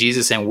 bringing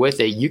Jesus in with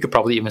it, you could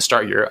probably even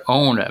start your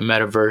own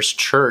metaverse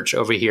church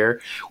over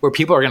here where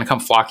people are going to come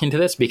flocking to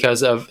this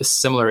because of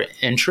similar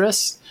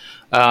interests.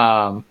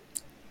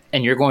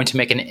 And you're going to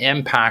make an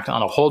impact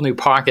on a whole new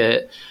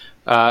pocket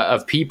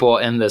of people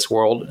in this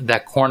world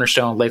that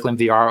Cornerstone, Lakeland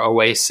VR,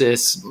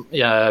 Oasis,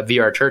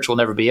 VR Church will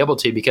never be able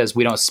to, because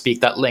we don't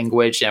speak that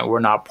language and we're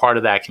not part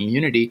of that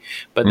community.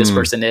 But this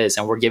person is,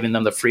 and we're giving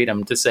them the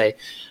freedom to say,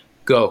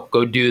 go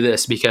do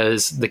this,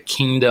 because the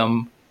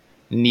kingdom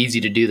needs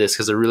you to do this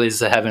because there really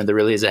is a heaven, there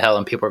really is a hell,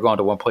 and people are going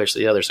to one place or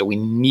the other. So we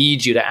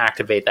need you to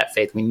activate that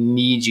faith. We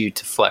need you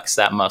to flex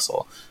that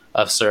muscle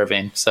of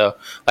serving. So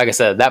like I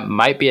said, that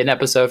might be an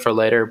episode for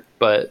later,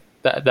 but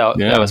that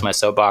was my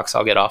soapbox.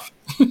 I'll get off.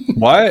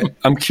 Why?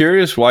 I'm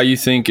curious why you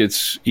think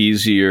it's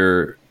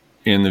easier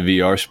in the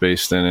VR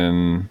space than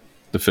in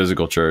the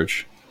physical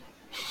church.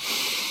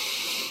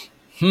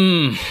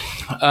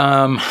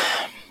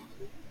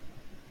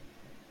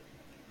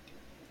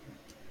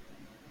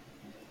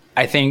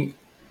 I think,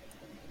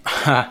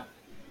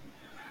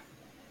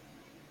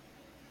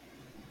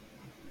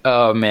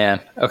 oh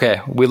man.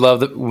 Okay. We love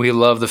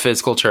the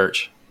physical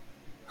church.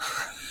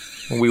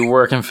 We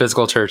work in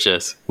physical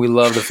churches. We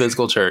love the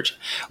physical church.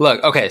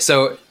 Look, okay.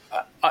 So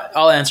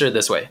I'll answer it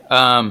this way.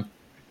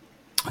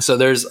 So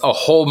there's a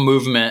whole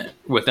movement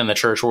within the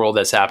church world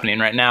that's happening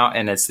right now,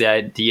 and it's the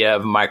idea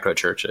of micro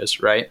churches,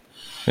 right?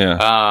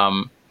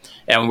 Yeah.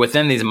 And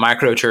within these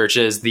micro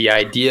churches, the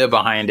idea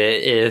behind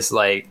it is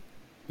like,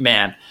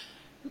 man,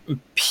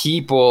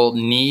 people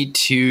need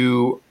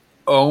to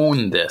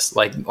own this.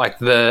 Like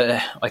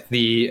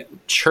the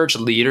church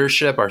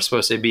leadership are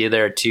supposed to be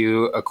there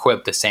to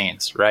equip the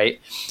saints, right?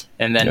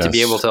 And then to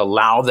be able to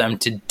allow them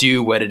to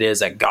do what it is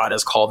that God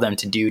has called them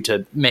to do,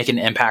 to make an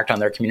impact on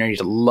their community,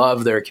 to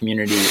love their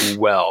community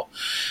well.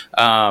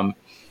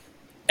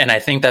 And I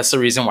think that's the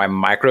reason why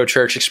micro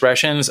church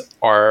expressions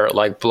are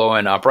like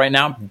blowing up right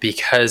now,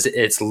 because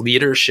it's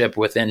leadership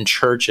within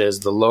churches,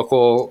 the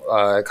local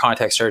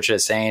context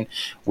churches saying,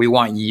 we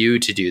want you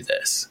to do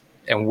this.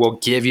 And we'll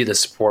give you the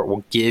support,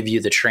 we'll give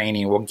you the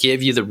training, we'll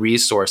give you the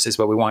resources,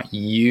 but we want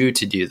you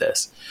to do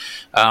this.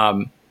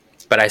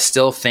 But I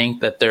still think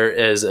that there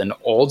is an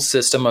old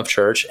system of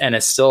church, and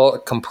it's still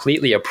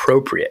completely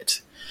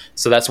appropriate.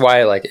 So that's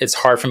why like it's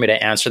hard for me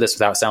to answer this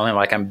without sounding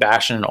like I'm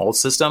bashing an old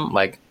system.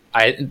 Like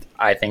I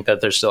think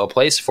that there's still a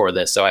place for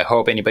this. So I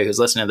hope anybody who's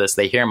listening to this,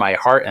 they hear my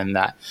heart in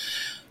that.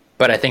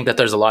 But I think that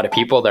there's a lot of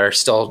people that are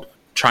still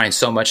trying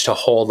so much to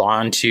hold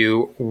on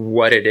to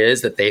what it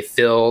is that they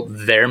feel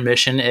their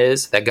mission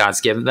is, that God's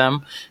given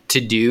them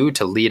to do,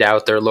 to lead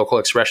out their local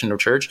expression of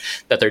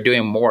church, that they're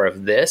doing more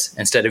of this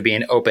instead of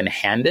being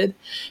open-handed.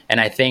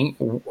 And I think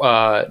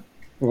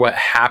what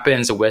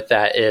happens with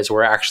that is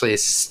we're actually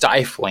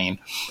stifling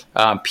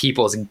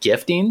people's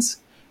giftings,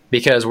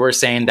 because we're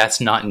saying that's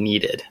not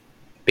needed,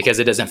 because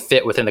it doesn't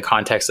fit within the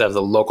context of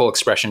the local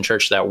expression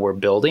church that we're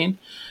building.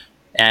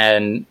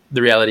 And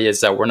the reality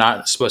is that we're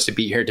not supposed to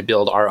be here to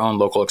build our own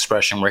local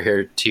expression. We're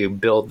here to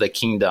build the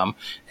kingdom.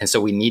 And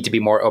so we need to be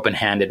more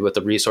open-handed with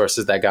the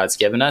resources that God's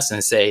given us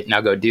and say,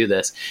 now go do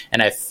this.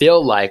 And I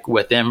feel like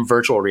within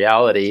virtual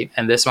reality,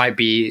 and this might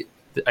be,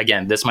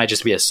 again, this might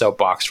just be a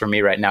soapbox for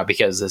me right now,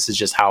 because this is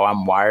just how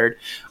I'm wired.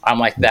 I'm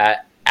like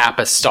that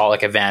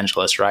apostolic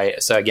evangelist,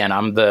 right? So again,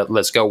 I'm the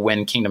let's go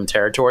win kingdom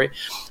territory.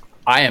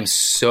 I am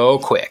so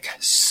quick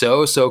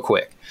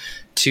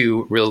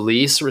to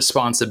release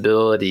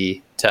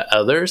responsibility to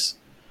others,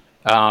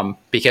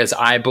 because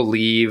I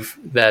believe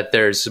that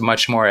there's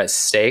much more at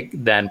stake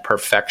than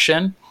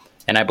perfection.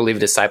 And I believe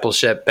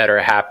discipleship better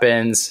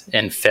happens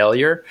in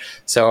failure.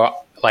 So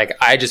like,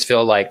 I just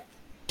feel like,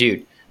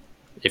 dude,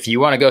 if you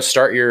want to go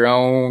start your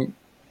own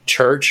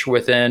church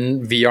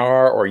within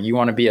VR, or you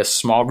want to be a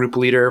small group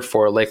leader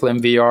for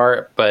Lakeland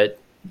VR, but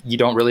you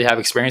don't really have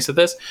experience with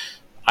this,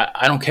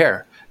 I don't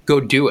care. Go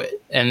do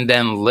it. And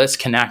then let's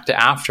connect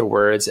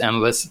afterwards,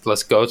 and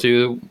let's go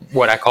through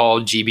what I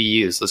call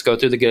GBUs. Let's go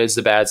through the goods,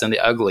 the bads, and the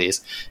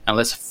uglies, and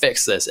let's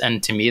fix this.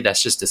 And to me,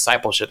 that's just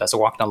discipleship. That's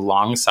walking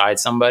alongside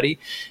somebody,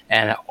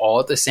 and all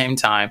at the same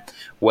time,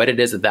 what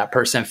it is that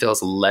person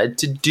feels led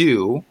to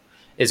do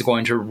is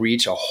going to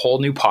reach a whole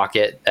new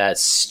pocket that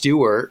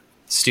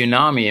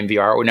Stunami in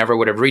VR never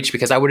would have reached,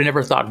 because I would have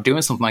never thought of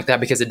doing something like that,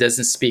 because it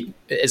doesn't speak,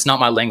 it's not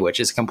my language.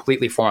 It's a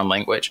completely foreign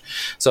language.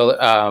 So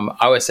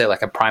I would say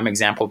like a prime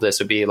example of this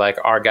would be like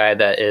our guy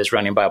that is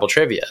running Bible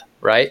trivia,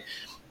 right?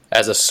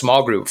 As a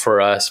small group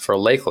for us, for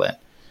Lakeland.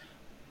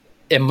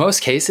 In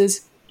most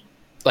cases,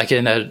 like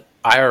in a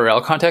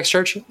IRL context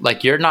church,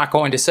 like you're not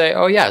going to say,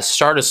 oh yeah,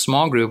 start a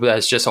small group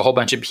that's just a whole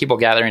bunch of people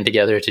gathering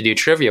together to do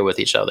trivia with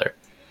each other.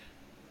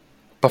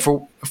 But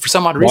for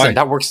some odd reason,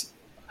 that works.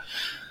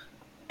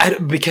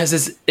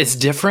 Because it's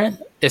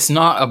different. It's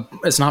not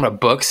a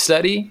book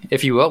study,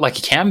 if you will. Like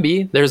it can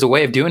be. There's a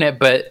way of doing it,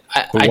 but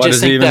I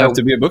just think that have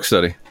to be a book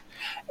study.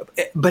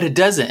 But it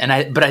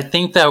doesn't. But I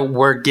think that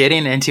we're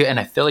getting into, and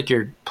I feel like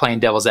you're playing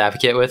devil's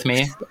advocate with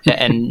me,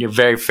 and you're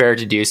very fair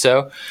to do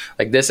so.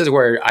 Like this is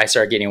where I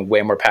start getting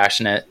way more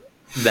passionate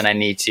than I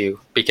need to,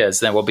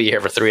 because then we'll be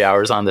here for 3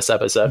 hours on this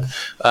episode.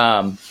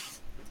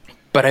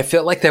 But I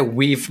feel like that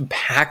we've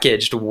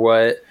packaged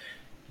what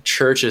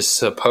church is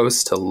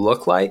supposed to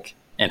look like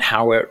and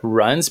how it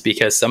runs,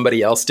 because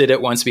somebody else did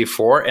it once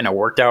before and it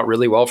worked out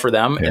really well for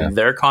them in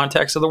their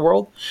context of the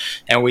world.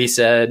 And we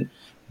said,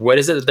 what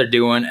is it that they're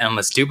doing? And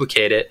let's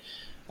duplicate it.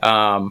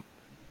 And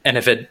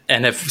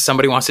if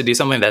somebody wants to do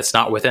something that's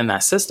not within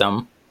that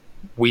system,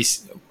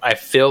 I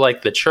feel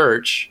like the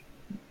church,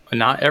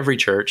 not every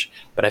church,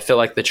 but I feel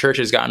like the church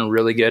has gotten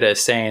really good at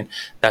saying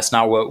that's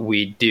not what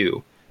we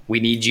do. We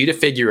need you to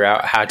figure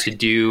out how to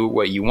do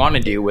what you want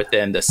to do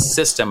within the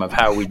system of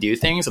how we do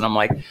things. And I'm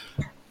like,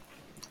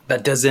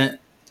 that's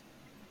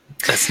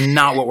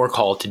not what we're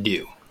called to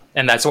do.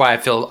 And that's why I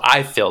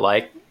feel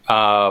like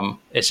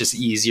it's just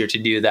easier to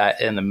do that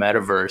in the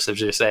metaverse of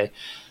just say,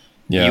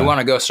 you want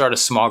to go start a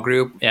small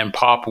group in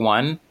Pop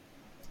One,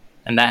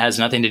 and that has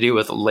nothing to do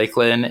with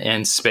Lakeland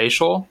and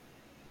Spatial.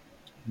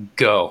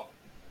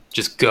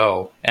 Just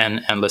go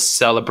and let's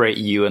celebrate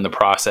you in the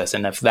process.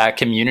 And if that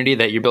community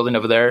that you're building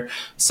over there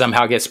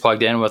somehow gets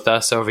plugged in with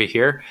us over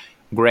here,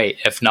 great.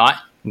 If not,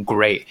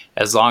 great.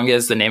 As long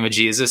as the name of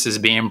Jesus is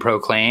being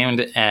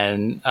proclaimed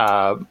and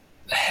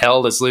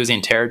hell is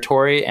losing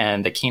territory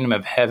and the kingdom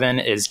of heaven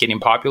is getting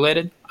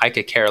populated, I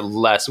could care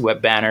less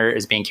what banner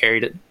is being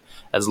carried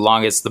as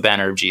long as it's the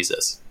banner of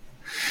Jesus.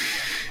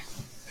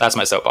 That's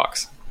my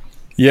soapbox.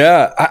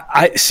 Yeah,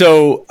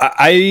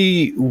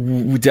 I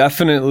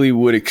definitely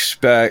would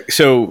expect.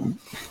 So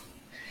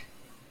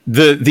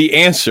the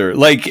answer,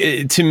 like,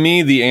 to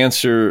me, the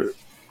answer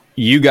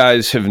you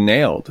guys have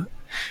nailed,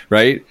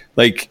 right?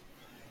 Like,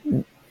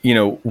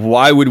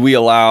 why would we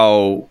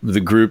allow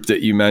the group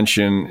that you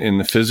mentioned in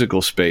the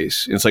physical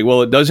space? It's like,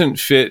 well, it doesn't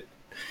fit,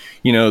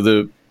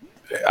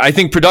 I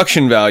think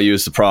production value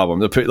is the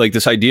problem. Like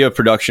this idea of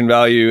production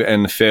value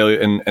and the failure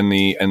and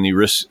the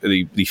risk,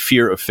 the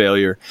fear of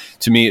failure,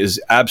 to me is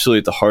absolutely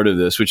at the heart of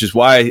this, which is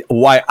why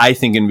I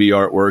think in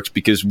VR it works,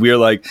 because we're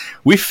like,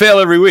 we fail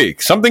every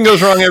week. Something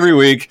goes wrong every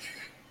week.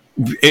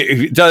 And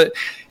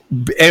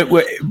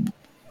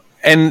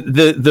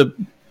the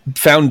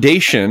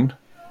foundation,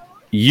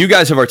 you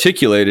guys have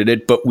articulated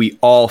it, but we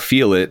all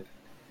feel it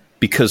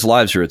because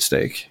lives are at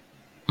stake.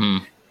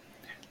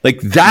 Like,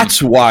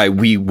 that's why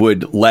we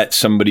would let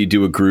somebody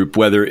do a group,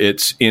 whether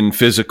it's in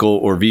physical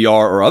or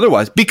VR or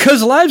otherwise,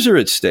 because lives are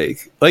at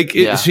stake. Like,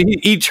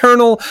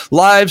 eternal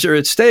lives are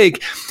at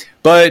stake.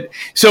 But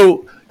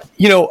so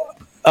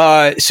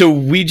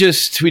we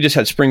just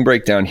had spring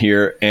break down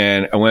here,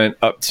 and I went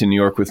up to New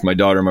York with my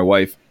daughter and my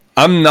wife.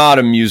 I'm not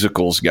a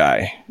musicals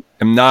guy.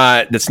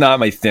 That's not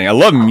my thing. I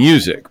love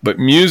music, but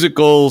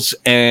musicals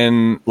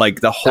and like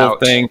the whole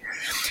thing.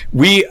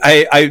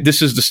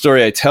 This is the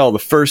story I tell. The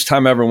first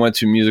time I ever went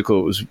to a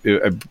musical,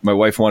 my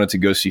wife wanted to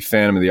go see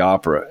Phantom of the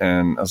Opera.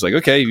 And I was like,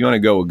 okay, if you want to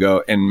go, we'll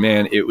go. And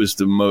man, it was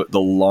the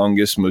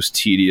longest, most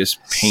tedious,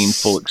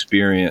 painful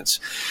experience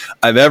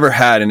I've ever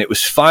had. And it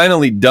was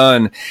finally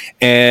done.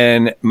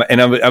 And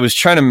I was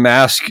trying to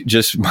mask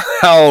just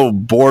how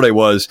bored I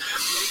was.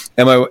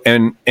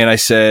 And I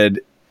said,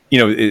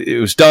 it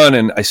was done,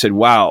 and I said,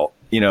 wow,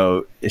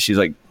 and she's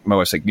like, my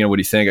wife's like, what do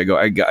you think? I go,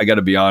 I got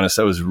to be honest,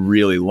 that was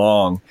really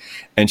long.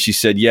 And she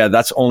said, yeah,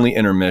 that's only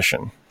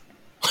intermission.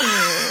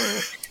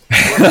 I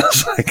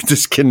was like,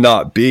 this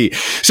cannot be.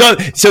 So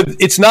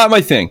it's not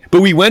my thing.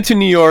 But we went to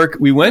New York.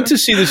 We went to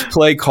see this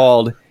play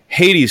called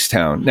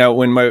Hadestown. Now,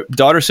 when my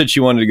daughter said she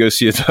wanted to go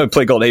see a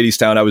play called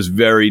Hadestown, I was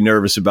very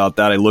nervous about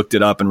that. I looked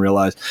it up and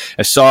realized,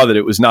 I saw that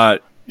it was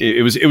not.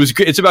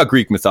 It's about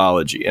Greek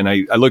mythology, and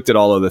I looked at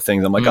all of the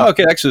things. I'm like, oh,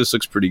 okay, actually, this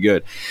looks pretty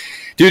good,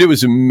 dude. It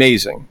was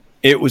amazing.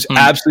 It was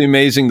absolutely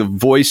amazing. The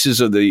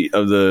voices of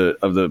the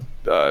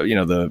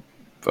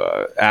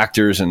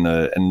actors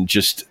and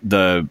just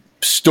the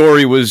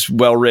story was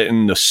well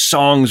written. The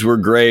songs were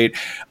great.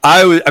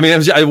 I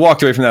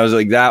walked away from that. I was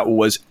like, that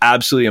was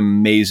absolutely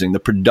amazing. The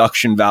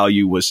production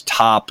value was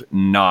top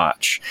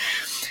notch.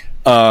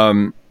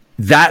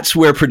 That's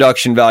where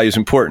production value is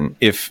important.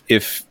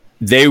 If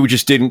they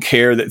just didn't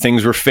care that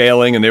things were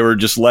failing and they were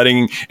just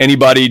letting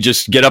anybody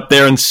just get up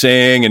there and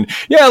sing and,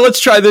 yeah, let's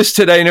try this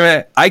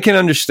today. I can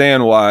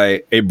understand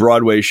why a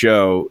Broadway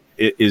show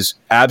is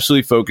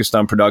absolutely focused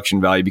on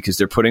production value, because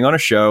they're putting on a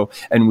show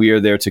and we are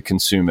there to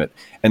consume it.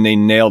 And they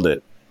nailed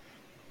it.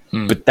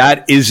 But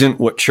that isn't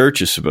what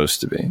church is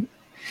supposed to be.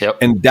 Yep.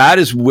 And that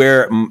is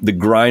where the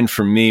grind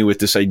for me with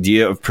this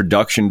idea of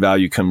production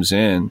value comes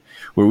in,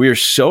 where we are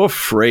so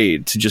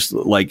afraid to just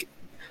like,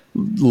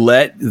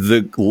 let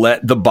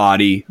the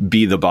body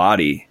be the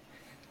body,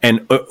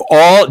 and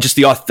all just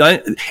the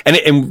authentic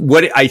and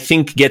what I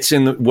think gets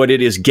in what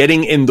it is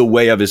getting in the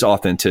way of is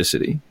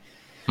authenticity.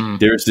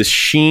 There's this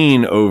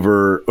sheen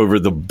over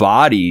the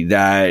body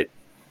that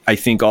I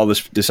think all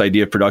this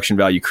idea of production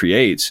value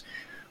creates,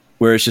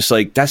 where it's just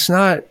like, that's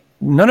not.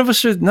 None of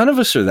us are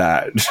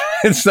that.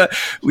 It's not.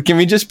 Can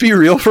we just be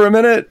real for a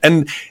minute?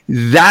 And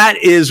that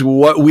is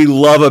what we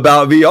love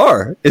about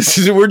VR.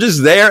 We're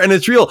just there and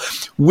it's real,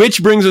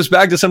 which brings us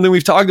back to something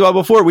we've talked about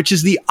before, which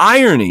is the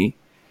irony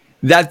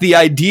that the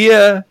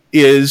idea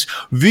is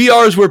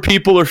VR is where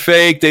people are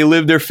fake. They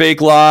live their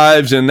fake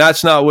lives, and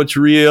that's not what's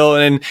real.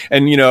 And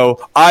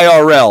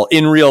IRL,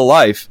 in real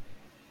life.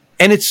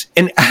 And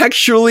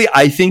actually,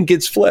 I think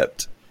it's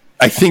flipped.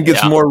 I think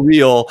it's more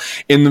real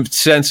in the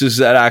senses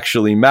that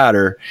actually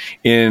matter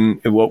in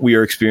what we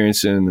are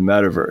experiencing in the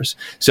metaverse.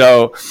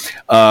 So,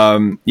 So, I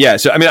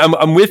mean,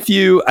 I'm with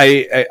you.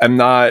 I'm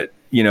not,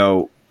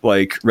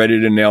 like ready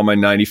to nail my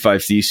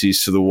 95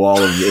 theses to the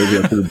wall of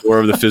to the door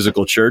of the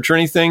physical church or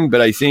anything,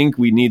 but I think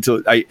we need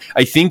to,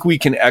 I think we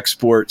can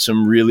export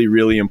some really,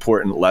 really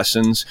important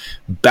lessons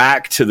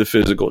back to the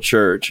physical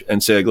church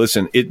and say, like,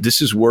 listen,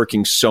 this is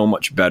working so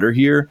much better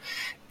here.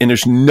 And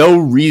there's no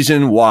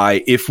reason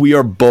why, if we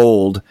are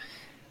bold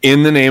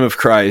in the name of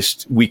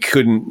Christ, we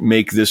couldn't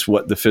make this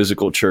what the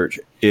physical church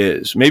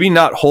is. Maybe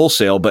not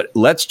wholesale, but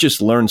let's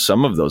just learn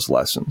some of those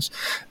lessons.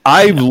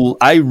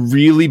 I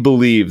really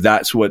believe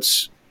that's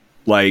what's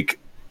like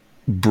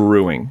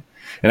brewing.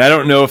 And I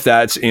don't know if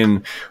that's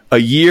in a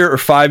year or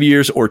 5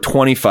 years or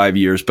 25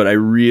 years, but I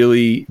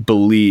really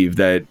believe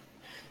that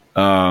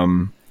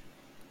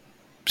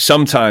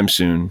sometime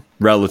soon,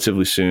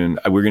 relatively soon,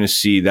 we're going to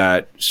see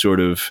that sort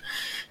of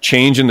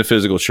change in the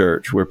physical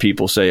church where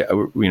people say,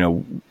 you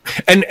know,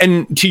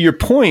 and to your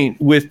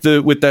point with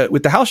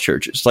the house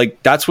churches,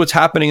 like that's what's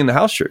happening in the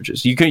house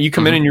churches. You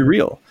come in and you're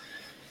real.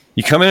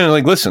 You come in and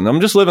like, listen,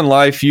 I'm just living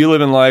life. You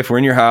live in life. We're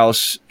in your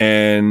house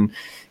and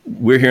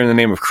we're here in the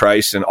name of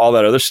Christ and all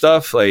that other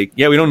stuff. Like,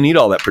 yeah, we don't need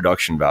all that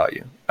production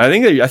value. I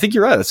think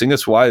you're right. I think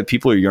that's why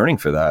people are yearning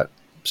for that.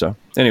 So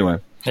anyway.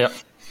 Yeah.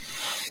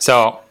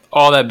 So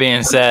all that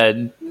being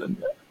said,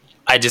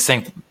 I just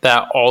think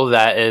that all of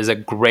that is a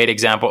great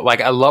example.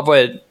 Like, I love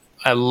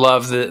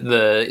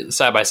the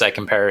side-by-side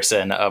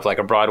comparison of like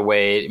a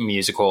Broadway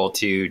musical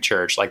to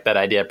church, like that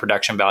idea of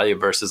production value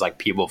versus like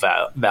people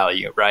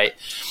value, right?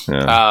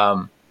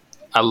 Yeah.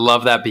 I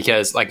love that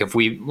because like if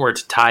we were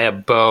to tie a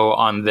bow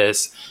on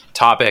this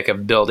topic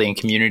of building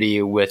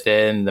community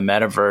within the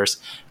metaverse,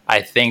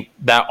 I think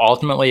that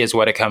ultimately is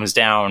what it comes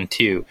down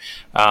to.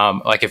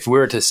 Like if we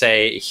were to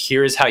say,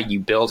 here's how you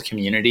build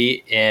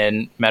community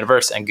in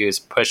metaverse, and Goose,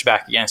 push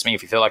back against me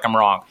if you feel like I'm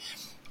wrong.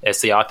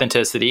 It's the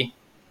authenticity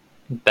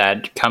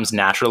that comes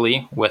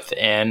naturally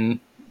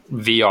within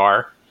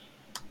VR.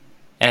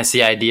 And it's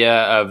the idea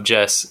of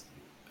just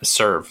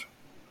serve.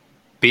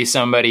 Be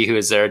somebody who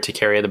is there to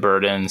carry the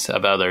burdens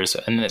of others.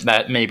 And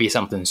that may be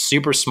something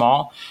super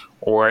small,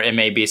 or it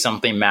may be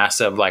something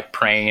massive, like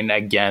praying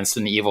against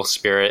an evil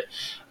spirit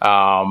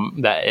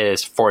that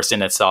is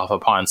forcing itself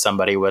upon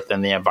somebody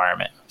within the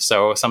environment.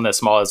 So something that's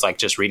small is like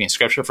just reading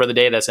scripture for the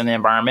day that's in the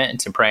environment, and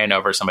to praying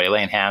over somebody,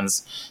 laying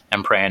hands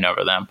and praying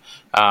over them.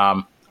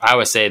 I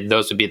would say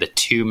those would be the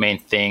two main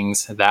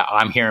things that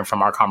I'm hearing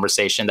from our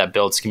conversation that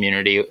builds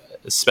community,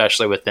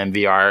 especially within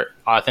VR: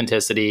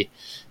 authenticity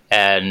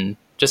and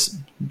just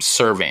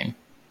serving,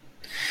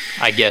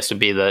 I guess, would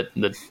be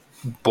the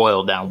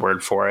boiled down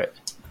word for it.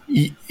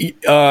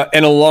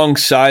 And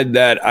alongside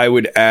that, I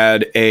would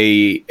add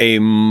a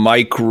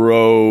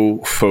micro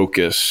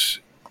focus,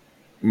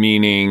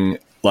 meaning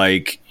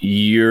like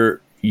you're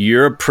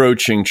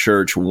approaching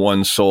church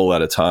one soul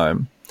at a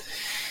time.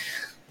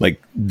 Like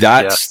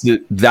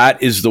that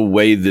is the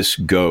way this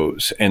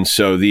goes. And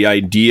so the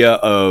idea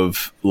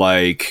of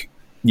like,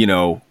 you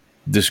know,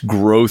 this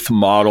growth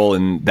model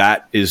and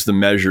that is the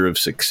measure of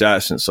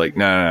success. And it's like,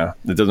 no,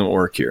 that doesn't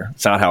work here.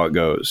 It's not how it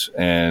goes.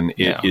 And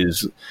it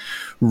is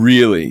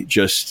really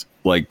just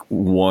like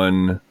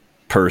one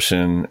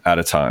person at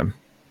a time.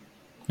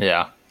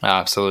 Yeah,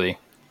 absolutely.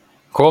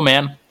 Cool,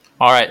 man.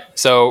 All right.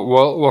 So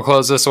we'll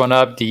close this one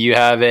up. Do you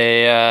have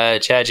a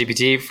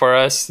ChatGPT for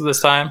us this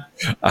time?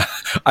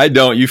 I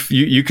don't.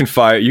 You can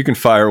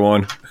fire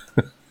one.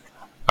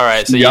 All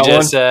right. So you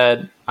just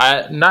said,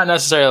 not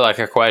necessarily like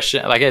a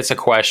question, like it's a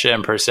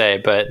question per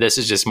se, but this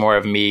is just more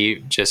of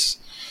me.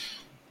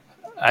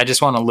 I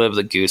just want to live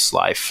the Goose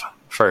life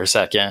for a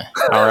second.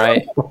 All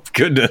right.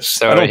 Goodness.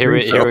 So here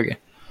we go.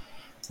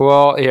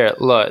 Well, here,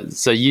 look.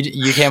 So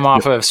you came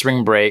off of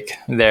spring break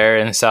there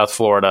in South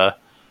Florida.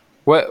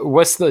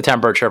 What's the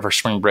temperature for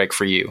spring break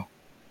for you?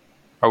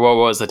 Or what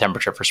was the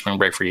temperature for spring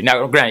break for you?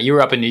 Now, granted, you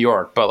were up in New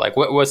York, but like,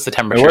 what's the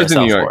temperature in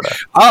South Florida?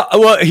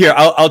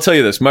 I'll tell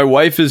you this. My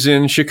wife is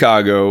in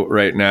Chicago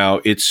right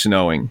now. It's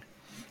snowing.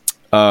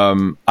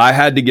 I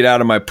had to get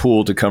out of my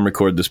pool to come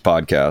record this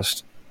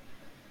podcast.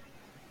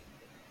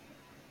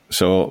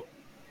 So,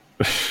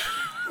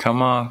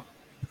 come on.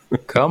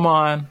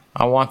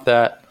 I want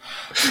that.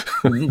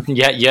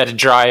 Yeah, you had to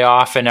dry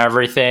off and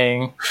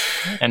everything,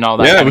 and all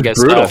that kind of good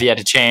stuff. You had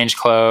to change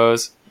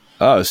clothes.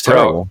 Oh, it's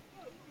terrible.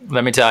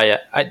 Let me tell you,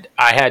 I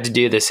had to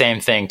do the same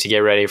thing to get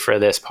ready for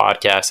this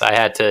podcast. I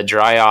had to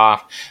dry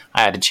off.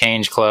 I had to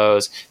change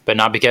clothes, but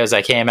not because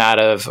I came out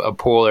of a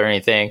pool or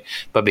anything,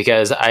 but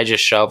because I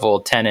just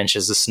shoveled 10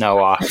 inches of snow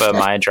off of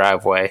my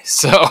driveway.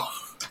 So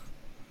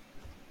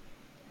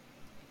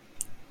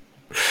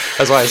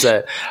that's why I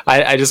said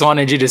I just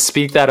wanted you to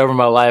speak that over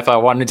my life. I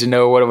wanted to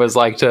know what it was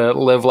like to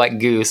live like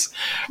Goose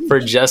for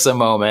just a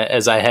moment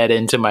as I head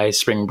into my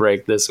spring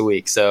break this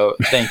week. So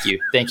thank you.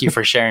 Thank you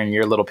for sharing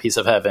your little piece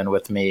of heaven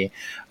with me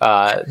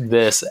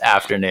this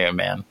afternoon,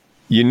 man.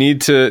 You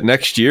need to,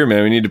 next year,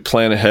 man, we need to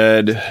plan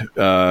ahead,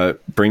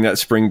 bring that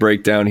spring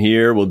break down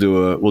here. We'll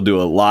do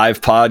a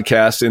live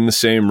podcast in the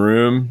same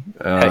room.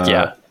 Heck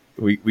yeah.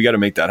 We got to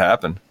make that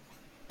happen.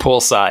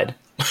 Poolside.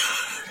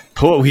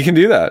 We can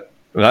do that.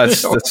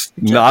 That's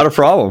not a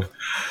problem.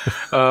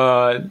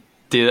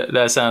 Dude,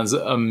 that sounds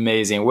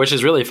amazing, which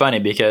is really funny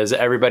because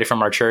everybody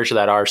from our church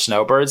that are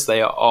snowbirds,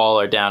 they all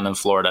are down in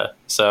Florida.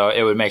 So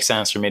it would make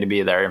sense for me to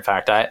be there. In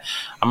fact,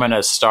 I'm going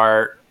to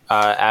start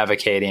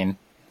advocating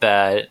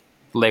that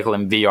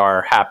Lakeland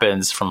VR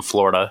happens from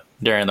Florida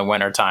during the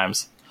winter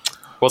times.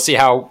 We'll see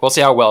how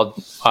well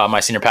my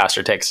senior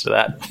pastor takes to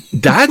that.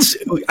 That's,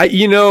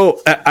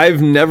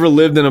 I've never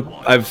lived in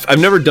I've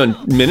never done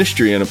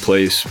ministry in a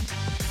place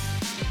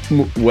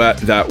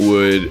that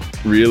would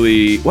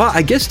really, well,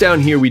 I guess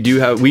down here we do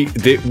have, we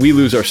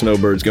lose our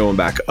snowbirds going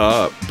back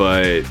up,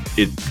 but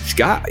it's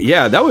got,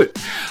 that would,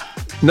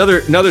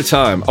 another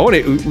time. I want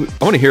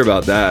to hear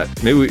about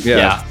that. Maybe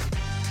yeah,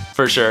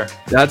 for sure.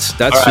 That's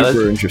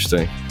super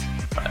interesting.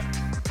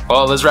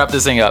 Well, let's wrap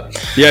this thing up.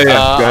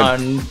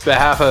 On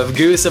behalf of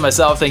Goose and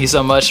myself, thank you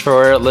so much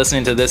for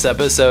listening to this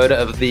episode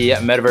of the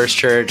Metaverse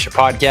Church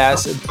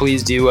podcast.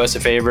 Please do us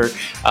a favor,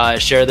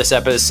 share this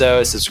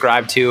episode,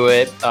 subscribe to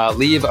it,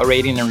 leave a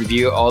rating and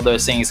review. All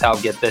those things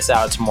help get this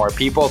out to more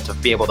people to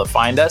be able to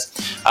find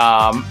us.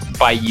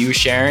 By you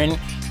sharing,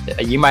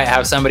 you might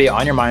have somebody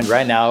on your mind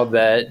right now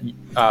that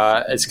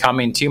is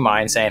coming to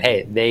mind saying,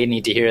 hey, they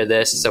need to hear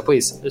this. So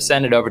please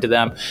send it over to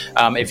them.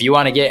 If you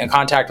want to get in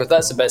contact with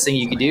us, the best thing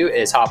you can do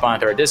is hop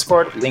onto our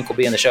Discord. Link will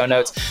be in the show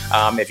notes.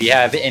 If you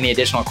have any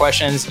additional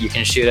questions, you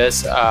can shoot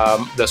us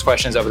those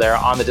questions over there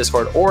on the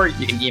Discord, or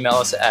you can email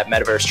us at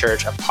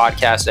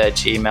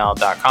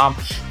metaversechurchpodcast@gmail.com.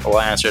 We'll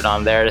answer it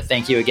on there.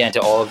 Thank you again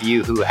to all of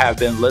you who have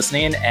been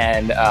listening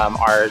and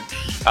are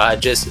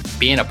just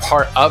being a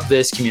part of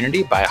this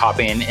community by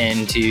hopping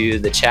into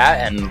the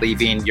chat and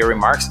leaving your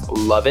remarks.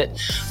 Love it.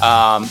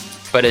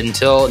 But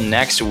until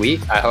next week,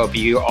 I hope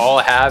you all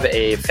have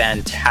a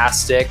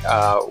fantastic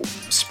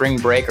spring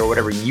break or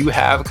whatever you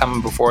have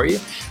coming before you.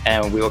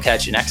 And we will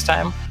catch you next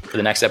time for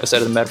the next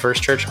episode of the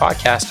Metaverse Church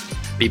podcast.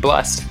 Be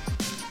blessed.